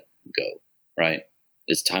let go, right?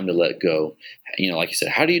 It's time to let go. You know, like you said,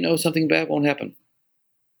 how do you know something bad won't happen?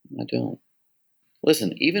 I don't.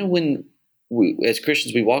 Listen, even when we, as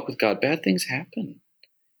Christians, we walk with God, bad things happen.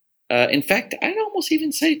 In fact, I'd almost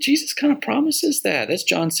even say Jesus kind of promises that. That's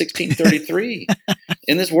John 16:33.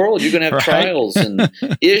 In this world, you're going to have trials and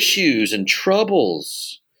issues and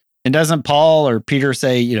troubles. And doesn't Paul or Peter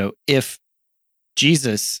say, if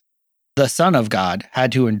Jesus, the Son of God,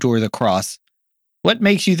 had to endure the cross, what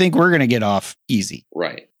makes you think we're going to get off easy?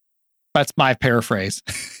 Right. That's my paraphrase.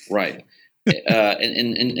 Right.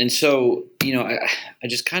 And so, I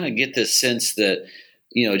just kind of get this sense that,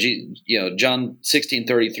 John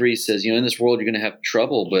 16:33 says, in this world you're going to have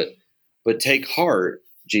trouble, but take heart,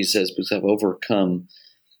 Jesus says, because I've overcome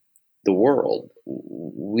the world.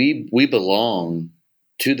 We belong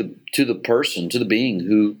to the person, to the being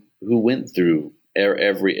who went through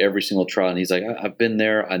every single trial. And he's like, I've been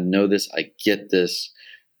there. I know this. I get this.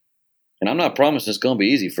 And I'm not promising it's going to be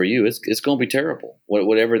easy for you. It's going to be terrible,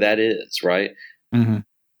 whatever that is, right? Mm-hmm.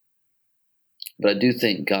 But I do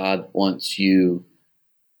think God wants you,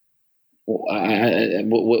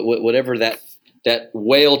 whatever that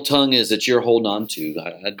whale tongue is that you're holding on to,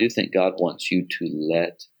 I do think God wants you to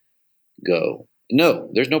let go. No,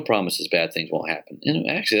 there's no promises bad things won't happen. And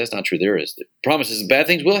actually, that's not true. There is. The promises bad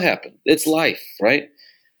things will happen. It's life, right?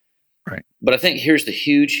 Right. But I think here's the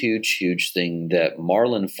huge, huge, huge thing that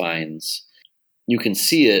Marlon finds. You can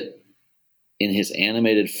see it in his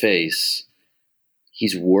animated face.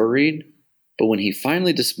 He's worried, but when he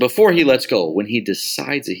finally, before he lets go, when he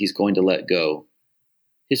decides that he's going to let go,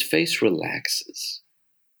 his face relaxes.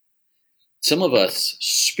 Some of us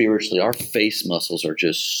spiritually, our face muscles are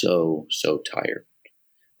just so tired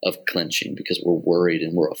of clenching because we're worried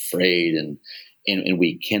and we're afraid and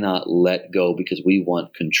we cannot let go because we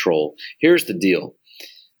want control. Here's the deal.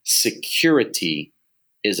 Security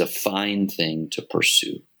is a fine thing to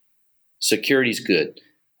pursue. Security is good.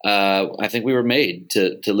 I think we were made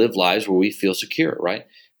to live lives where we feel secure, right?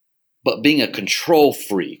 But being a control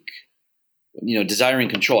freak, desiring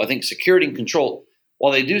control, I think security and control,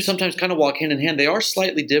 while they do sometimes kind of walk hand in hand, they are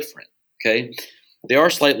slightly different, okay? They are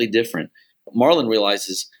slightly different. Marlon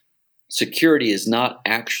realizes security is not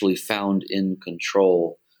actually found in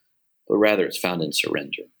control, but rather it's found in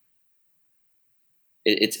surrender.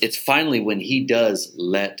 It's finally when he does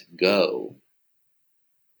let go,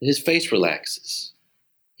 his face relaxes.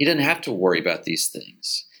 He doesn't have to worry about these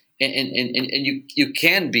things. And you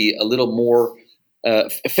can be a little more,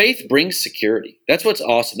 faith brings security. That's what's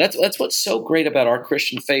awesome. That's what's so great about our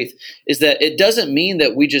Christian faith is that it doesn't mean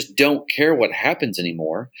that we just don't care what happens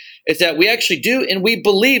anymore. It's that we actually do, and we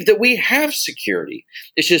believe that we have security.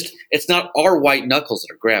 It's not our white knuckles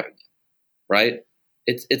that are grabbing it, right?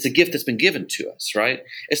 It's a gift that's been given to us, right?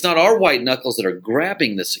 It's not our white knuckles that are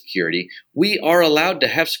grabbing the security. We are allowed to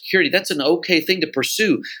have security. That's an okay thing to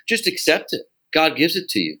pursue. Just accept it. God gives it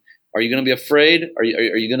to you. Are you going to be afraid? Are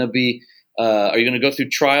you going to be? Are you going to go through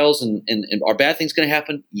trials and are bad things going to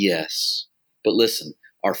happen? Yes. But listen,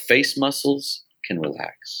 our face muscles can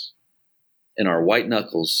relax and our white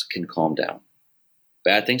knuckles can calm down.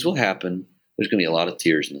 Bad things will happen. There's going to be a lot of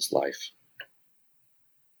tears in this life.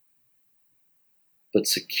 But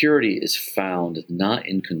security is found not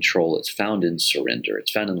in control. It's found in surrender.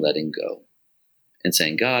 It's found in letting go and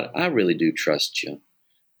saying, God, I really do trust you.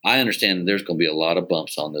 I understand there's going to be a lot of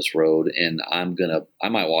bumps on this road, and I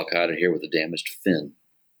might walk out of here with a damaged fin,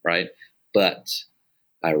 right? But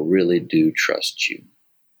I really do trust you.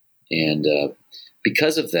 And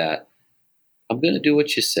because of that, I'm going to do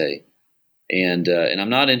what you say. And I'm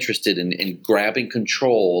not interested in grabbing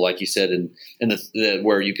control, like you said, in the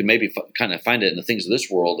where you can maybe kind of find it in the things of this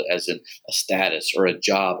world, as in a status or a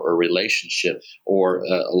job or a relationship or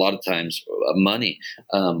a lot of times money.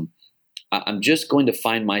 I'm just going to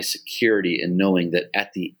find my security in knowing that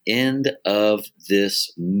at the end of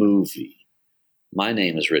this movie, my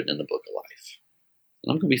name is written in the book of life.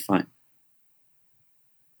 And I'm going to be fine.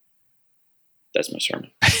 That's my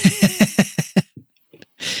sermon.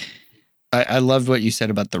 I loved what you said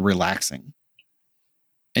about the relaxing.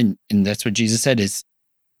 And that's what Jesus said is,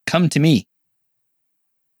 come to me.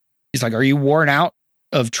 He's like, are you worn out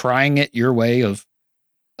of trying it your way of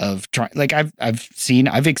trying? Like I've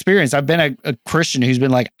experienced, I've been a Christian who's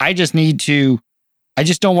been like, I just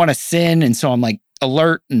don't want to sin. And so I'm like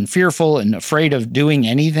alert and fearful and afraid of doing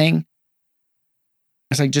anything.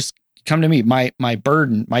 It's like, just come to me. My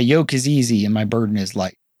burden, my yoke is easy and my burden is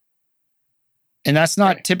light. And that's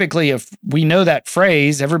not typically we know that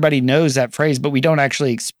phrase, everybody knows that phrase, but we don't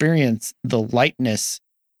actually experience the lightness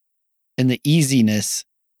and the easiness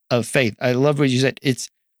of faith. I love what you said.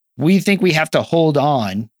 We think we have to hold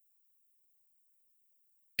on.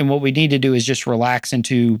 And what we need to do is just relax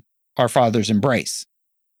into our Father's embrace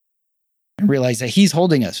and realize that He's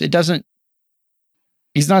holding us. It doesn't,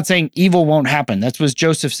 He's not saying evil won't happen. That's what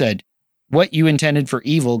Joseph said. What you intended for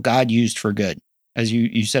evil, God used for good. As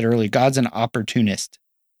you said earlier, God's an opportunist.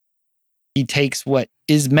 He takes what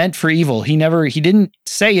is meant for evil. He didn't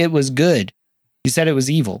say it was good. He said it was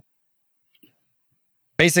evil.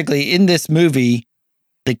 Basically, in this movie,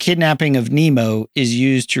 the kidnapping of Nemo is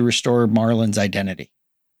used to restore Marlin's identity.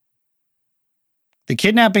 The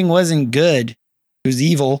kidnapping wasn't good. It was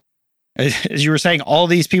evil. As you were saying, all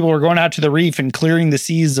these people were going out to the reef and clearing the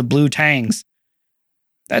seas of blue tangs.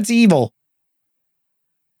 That's evil.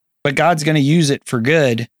 But God's going to use it for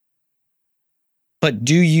good. But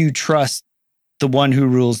do you trust the one who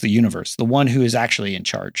rules the universe, the one who is actually in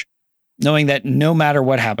charge? Knowing that no matter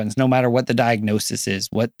what happens, no matter what the diagnosis is,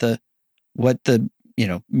 what the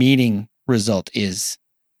meeting result is,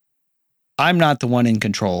 I'm not the one in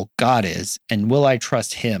control. God is. And will I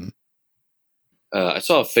trust him? I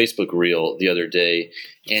saw a Facebook reel the other day,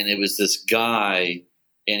 and it was this guy,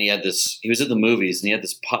 and he was at the movies, and he had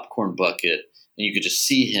this popcorn bucket, and you could just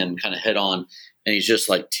see him kind of head on, and he's just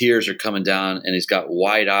like, tears are coming down, and he's got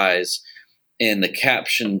wide eyes. And the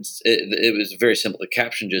caption, it was very simple. The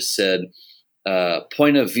caption just said,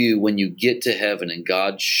 point of view when you get to heaven and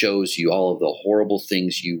God shows you all of the horrible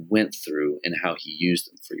things you went through and how he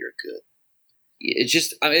used them for your good.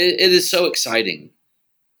 It is so exciting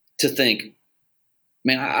to think,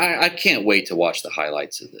 man, I can't wait to watch the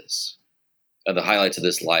highlights of this,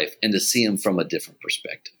 life, and to see him from a different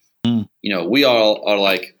perspective. Mm. We all are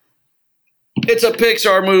like, it's a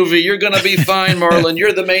Pixar movie. You're going to be fine, Marlin.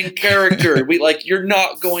 You're the main character. You're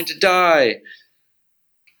not going to die.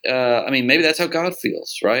 Maybe that's how God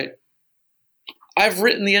feels, right? I've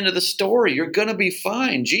written the end of the story. You're going to be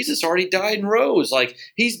fine. Jesus already died and rose.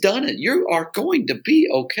 He's done it. You are going to be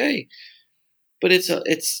okay. But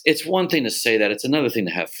it's one thing to say that. It's another thing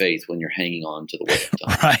to have faith when you're hanging on to the way of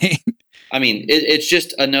God. Right. It's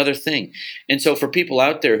just another thing. And so for people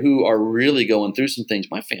out there who are really going through some things,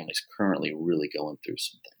 my family's currently really going through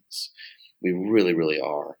some things. We really, really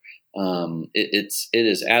are. It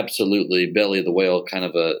is absolutely belly of the whale kind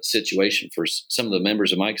of a situation for some of the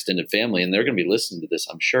members of my extended family, and they're going to be listening to this,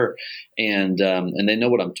 I'm sure. And they know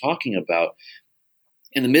what I'm talking about.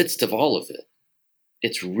 In the midst of all of it,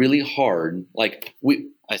 it's really hard.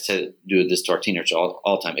 I said, do this to our teenagers all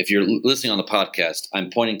the time. If you're listening on the podcast, I'm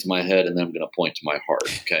pointing to my head and then I'm going to point to my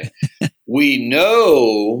heart. Okay. We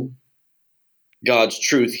know God's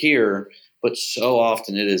truth here, but so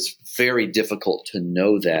often it is very difficult to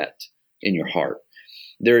know that in your heart.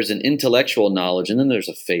 There's an intellectual knowledge and then there's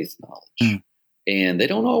a faith knowledge, and they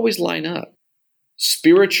don't always line up.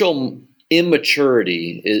 Spiritual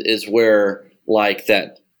immaturity is where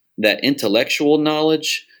that intellectual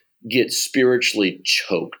knowledge gets spiritually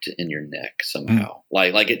choked in your neck somehow.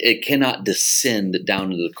 It cannot descend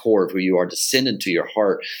down to the core of who you are, descend into your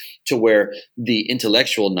heart to where the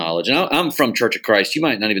intellectual knowledge, and I'm from Church of Christ. You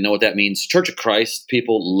might not even know what that means. Church of Christ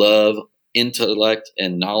people love intellect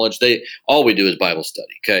and knowledge. All we do is Bible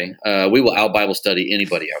study. Okay. We will out Bible study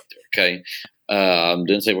anybody out there. Okay.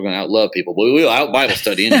 Didn't say we're going to out love people, but we will out Bible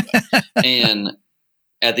study anybody. And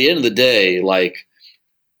at the end of the day,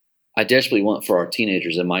 I desperately want for our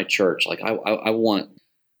teenagers in my church, I want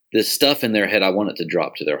this stuff in their head. I want it to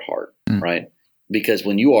drop to their heart, right? Because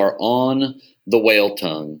when you are on the whale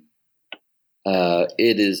tongue,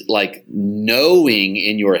 it is like knowing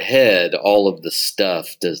in your head all of the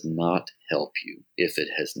stuff does not help you if it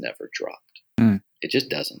has never dropped. It just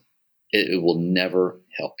doesn't. It will never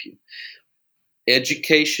help you.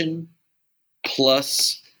 Education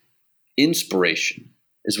plus inspiration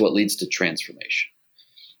is what leads to transformation.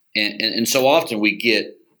 And so often we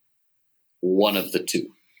get one of the two,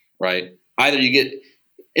 right? Either you get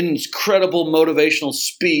an incredible motivational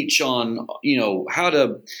speech on, how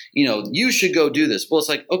to, you should go do this. Well, it's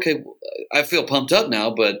like, okay, I feel pumped up now,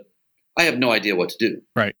 but I have no idea what to do.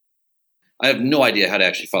 Right. I have no idea how to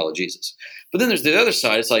actually follow Jesus. But then there's the other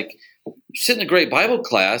side. It's like you sit in a great Bible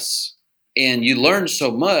class and you learn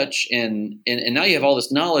so much and now you have all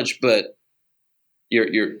this knowledge, but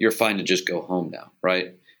you're fine to just go home now,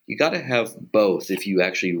 right? You got to have both if you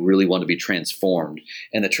actually really want to be transformed.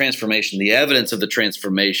 And the transformation, the evidence of the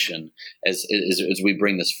transformation, as we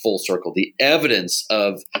bring this full circle, the evidence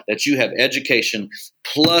of that you have education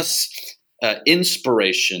plus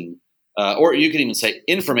inspiration, or you could even say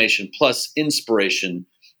information plus inspiration,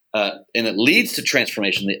 and it leads to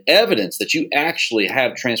transformation. The evidence that you actually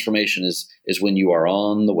have transformation is when you are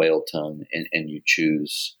on the whale tongue and you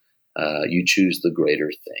choose the greater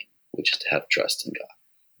thing, which is to have trust in God.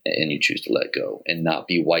 And you choose to let go and not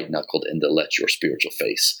be white-knuckled and to let your spiritual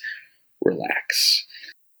face relax.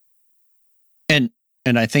 And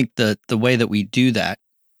I think the way that we do that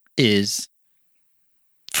is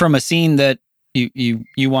from a scene that you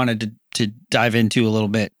wanted to dive into a little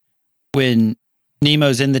bit. When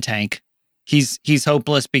Nemo's in the tank, he's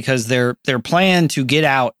hopeless because their plan to get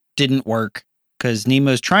out didn't work because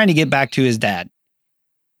Nemo's trying to get back to his dad.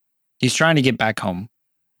 He's trying to get back home,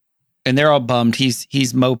 and they're all bummed.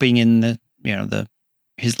 He's moping in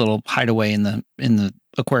his little hideaway in the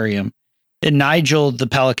aquarium. And Nigel the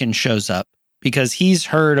pelican shows up because he's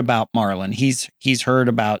heard about Marlin. He's heard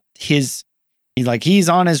about he's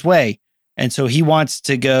on his way. And so he wants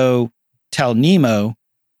to go tell Nemo.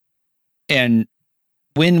 And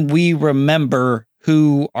when we remember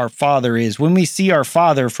who our father is, when we see our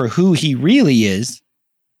father for who he really is,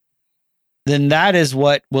 then that is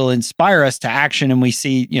what will inspire us to action. And we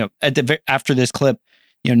see, after this clip,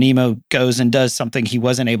 Nemo goes and does something he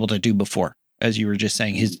wasn't able to do before. As you were just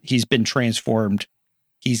saying, he's been transformed.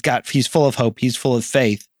 He's full of hope. He's full of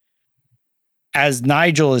faith. As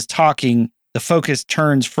Nigel is talking, the focus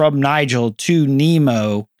turns from Nigel to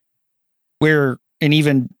Nemo, and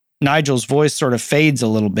even Nigel's voice sort of fades a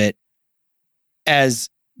little bit as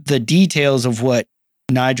the details of what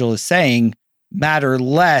Nigel is saying matter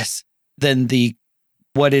less than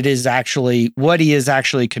what he is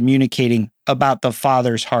actually communicating about the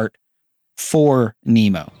father's heart for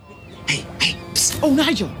Nemo. Hey, psst. Oh,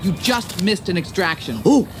 Nigel, you just missed an extraction.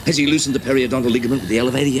 Oh, has he loosened the periodontal ligament with the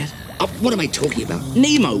elevator yet? What am I talking about?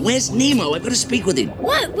 Nemo, where's Nemo? I've got to speak with him.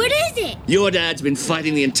 What? What is it? Your dad's been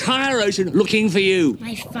fighting the entire ocean looking for you.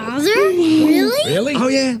 My father? Really? Really? Oh,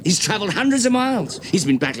 yeah. He's traveled hundreds of miles. He's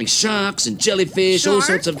been battling sharks and jellyfish, all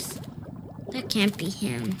sorts of... That can't be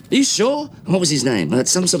him. Are you sure? What was his name?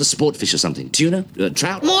 Some sort of sport fish or something. Tuna?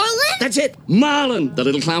 Trout? Marlin? That's it. Marlin, the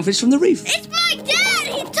little clownfish from the reef. It's my dad!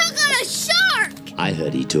 He took on a shark! I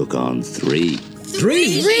heard he took on 3.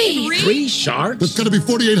 Three sharks? That's gotta be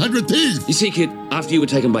 4,800 teeth. You see, kid, after you were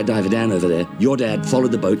taken by Diver Dan over there, your dad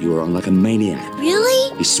followed the boat you were on like a maniac.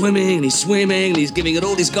 Really? He's swimming and he's giving it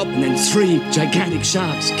all he's got, and then 3 gigantic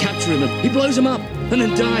sharks capture him and he blows them up and then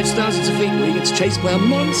dives thousands of feet where he gets chased by a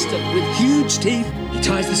monster with huge teeth. He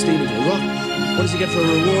ties the steamer to a rock. What does he get for a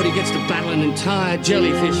reward? He gets to battle an entire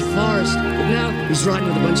jellyfish forest. But now he's riding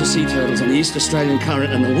with a bunch of sea turtles on the East Australian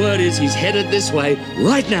current, and the word is he's headed this way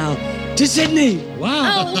right now to Sydney.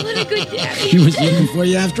 Wow. Oh, what a good daddy. He was looking for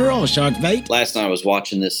you after all, Sharkbait. Last night I was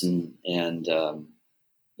watching this, and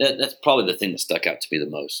that's probably the thing that stuck out to me the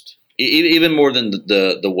most, even more than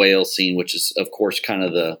the whale scene, which is of course kind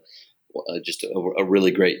of just a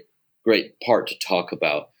really great part to talk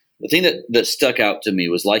about. The thing that stuck out to me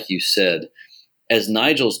was, like you said, as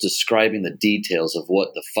Nigel's describing the details of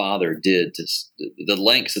what the father did, the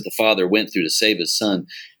lengths that the father went through to save his son,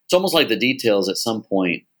 it's almost like the details at some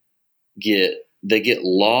point get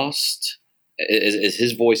lost. As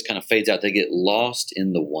his voice kind of fades out, they get lost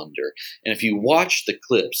in the wonder. And if you watch the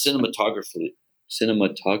clip cinematographically,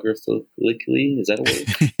 is that a word?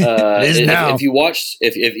 It is now. If you watch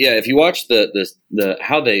the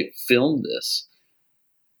how they filmed this,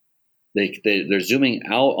 they're zooming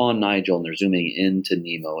out on Nigel and they're zooming into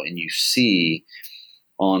Nemo, and you see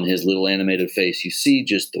on his little animated face, you see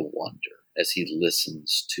just the wonder as he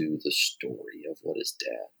listens to the story of what his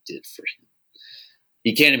dad did for him.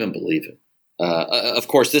 He can't even believe it. Of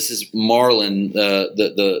course, this is Marlin,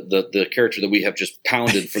 the character that we have just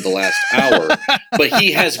pounded for the last hour, but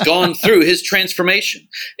he has gone through his transformation.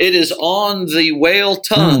 It is on the whale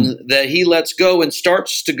tongue that he lets go and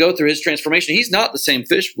starts to go through his transformation. He's not the same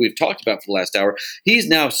fish we've talked about for the last hour. He's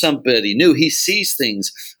now somebody new. He sees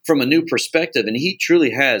things from a new perspective, and he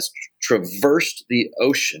truly has traversed the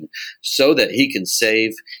ocean so that he can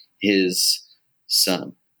save his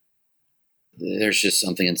son. There's just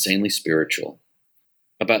something insanely spiritual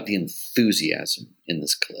about the enthusiasm in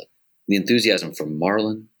this clip. The enthusiasm from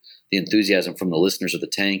Marlin, the enthusiasm from the listeners of the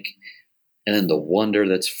tank, and then the wonder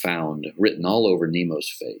that's found written all over Nemo's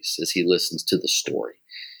face as he listens to the story.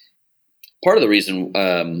 Part of the reason,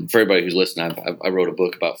 for everybody who's listening, I wrote a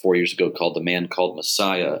book about 4 years ago called The Man Called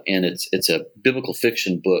Messiah, and it's a biblical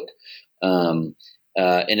fiction book, and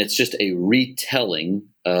it's just a retelling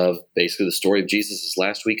of basically the story of Jesus'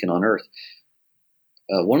 last weekend on earth.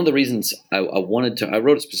 One of the reasons I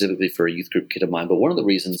wrote it specifically for a youth group kid of mine, but one of the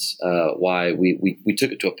reasons why we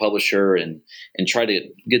took it to a publisher and tried to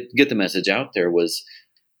get the message out there was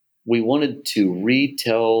we wanted to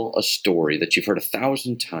retell a story that you've heard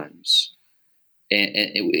 1,000 times, and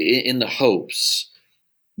in the hopes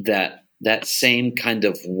that same kind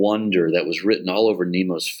of wonder that was written all over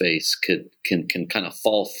Nemo's face can kind of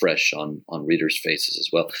fall fresh on readers' faces as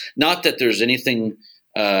well. Not that there's anything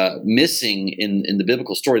missing in the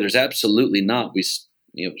biblical story. There's absolutely not. We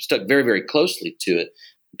stuck very, very closely to it.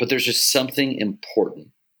 But there's just something important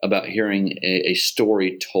about hearing a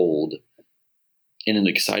story told in an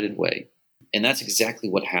excited way. And that's exactly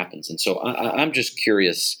what happens. And so I'm just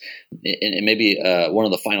curious, and maybe one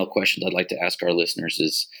of the final questions I'd like to ask our listeners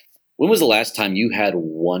is, when was the last time you had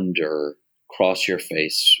wonder cross your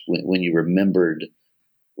face when you remember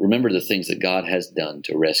the things that God has done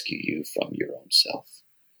to rescue you from your own self?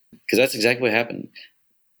 Because that's exactly what happened.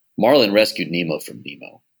 Marlin rescued Nemo from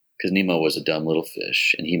Nemo, because Nemo was a dumb little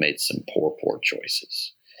fish, and he made some poor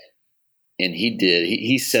choices. And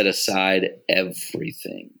he set aside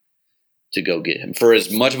everything to go get him. For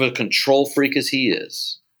as much of a control freak as he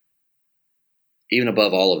is, even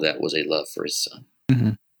above all of that was a love for his son.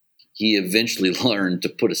 Mm-hmm. He eventually learned to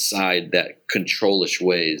put aside that controlish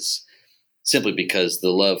ways simply because the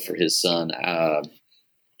love for his son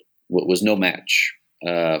was no match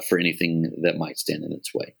for anything that might stand in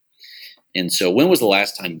its way. And so when was the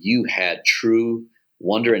last time you had true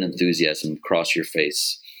wonder and enthusiasm cross your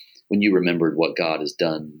face when you remembered what God has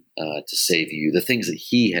done to save you, the things that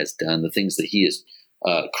he has done, the things that he has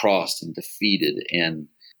crossed and defeated and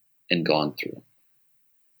gone through?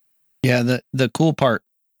 Yeah, the cool part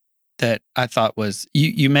that I thought was,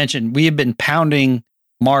 you mentioned we have been pounding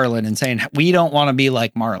Marlin and saying, we don't want to be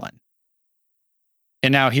like Marlin.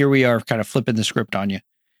 And now here we are kind of flipping the script on you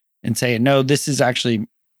and saying, no, this is actually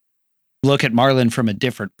look at Marlin from a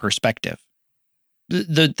different perspective.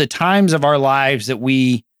 The times of our lives that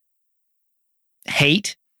we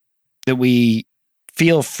hate, that we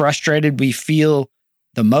feel frustrated, we feel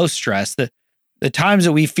the most stress, the times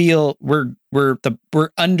that we feel we're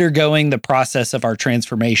undergoing the process of our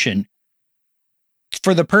transformation,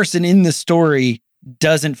 for the person in the story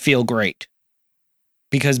doesn't feel great,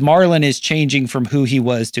 because Marlin is changing from who he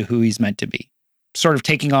was to who he's meant to be, sort of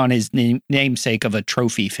taking on his namesake of a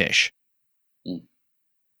trophy fish.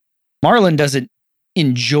 Marlin doesn't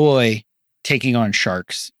enjoy taking on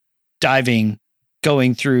sharks, diving,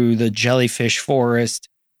 going through the jellyfish forest.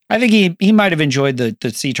 I think he might have enjoyed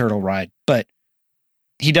the sea turtle ride, but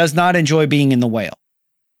he does not enjoy being in the whale.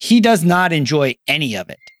 He does not enjoy any of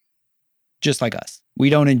it. Just like us. We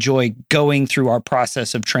don't enjoy going through our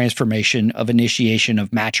process of transformation, of initiation,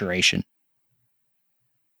 of maturation.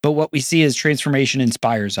 But what we see is transformation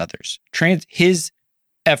inspires others. His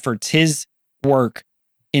efforts, his work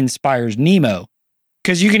inspires Nemo.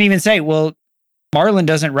 Because you can even say, well, Marlin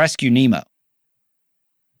doesn't rescue Nemo.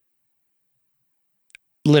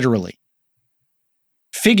 Literally.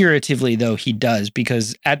 Figuratively, though, he does,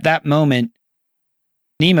 because at that moment,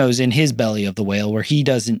 Nemo's in his belly of the whale where he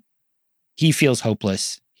feels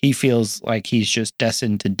hopeless. He feels like he's just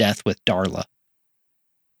destined to death with Darla.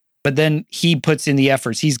 But then he puts in the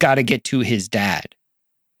efforts. He's got to get to his dad.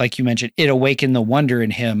 Like you mentioned, it awakened the wonder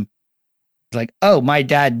in him. Like, oh, my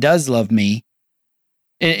dad does love me.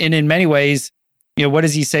 And in many ways, what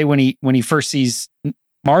does he say when he first sees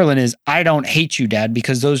Marlin is, I don't hate you, Dad,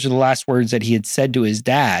 because those are the last words that he had said to his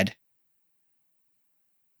dad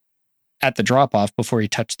at the drop-off before he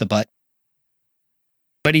touched the butt.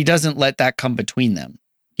 But he doesn't let that come between them.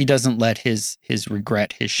 He doesn't let his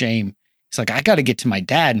regret, his shame. He's like, I got to get to my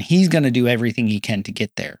dad, and he's going to do everything he can to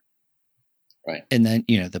get there. Right. And then,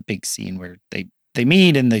 the big scene where they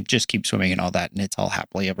meet and they just keep swimming and all that, and it's all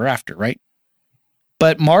happily ever after, right?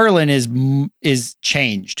 But Marlin is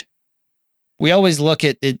changed. We always look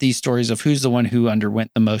at these stories of who's the one who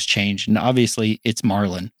underwent the most change, and obviously it's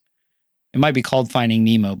Marlin. It might be called Finding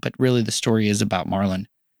Nemo, but really the story is about Marlin.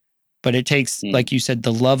 But it takes, like you said,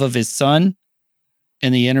 the love of his son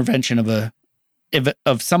and the intervention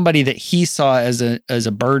of somebody that he saw as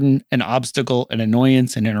a burden, an obstacle, an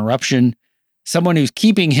annoyance, an interruption. Someone who's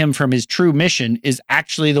keeping him from his true mission is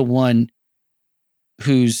actually the one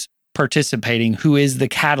who's participating, who is the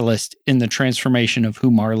catalyst in the transformation of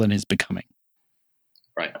who Marlin is becoming.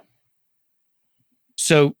 Right.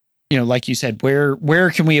 So, like you said, where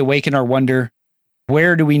can we awaken our wonder?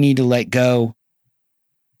 Where do we need to let go?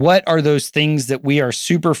 What are those things that we are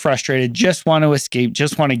super frustrated, just want to escape,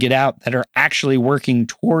 just want to get out, that are actually working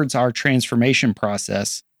towards our transformation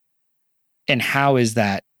process? And how is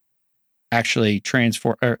that actually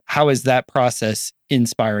how is that process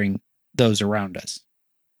inspiring those around us?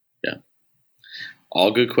 Yeah.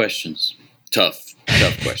 All good questions. Tough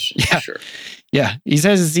questions, yeah. For sure. Yeah. He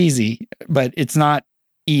says it's easy, but it's not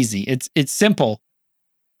easy. It's simple,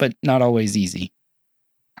 but not always easy.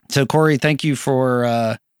 So Corey, thank you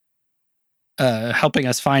for helping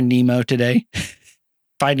us find Nemo today.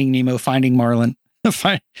 Finding Nemo, Finding Marlin.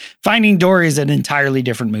 Finding Dory is an entirely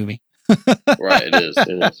different movie. Right, it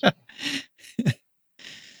is.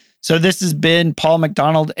 So this has been Paul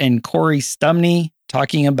McDonald and Corey Stumne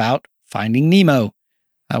talking about Finding Nemo.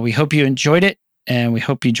 We hope you enjoyed it, and we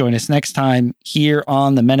hope you join us next time here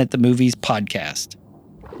on the Men at the Movies podcast.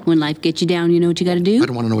 When life gets you down, you know what you got to do? I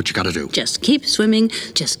don't want to know what you got to do. Just keep swimming,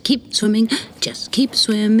 just keep swimming, just keep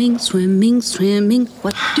swimming, swimming, swimming.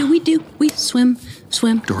 What do? We swim,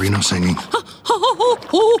 swim. Dory, no singing.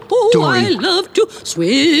 Dory. I love to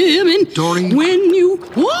swim in. Dory. When you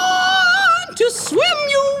want to swim,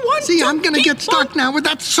 you want See, to I'm going to get stuck now with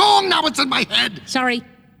that song. Now it's in my head. Sorry.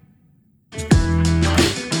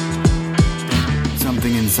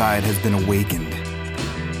 Something inside has been awakened.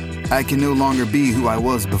 I can no longer be who I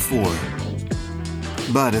was before.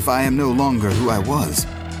 But if I am no longer who I was,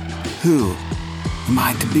 who am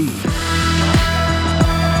I to be?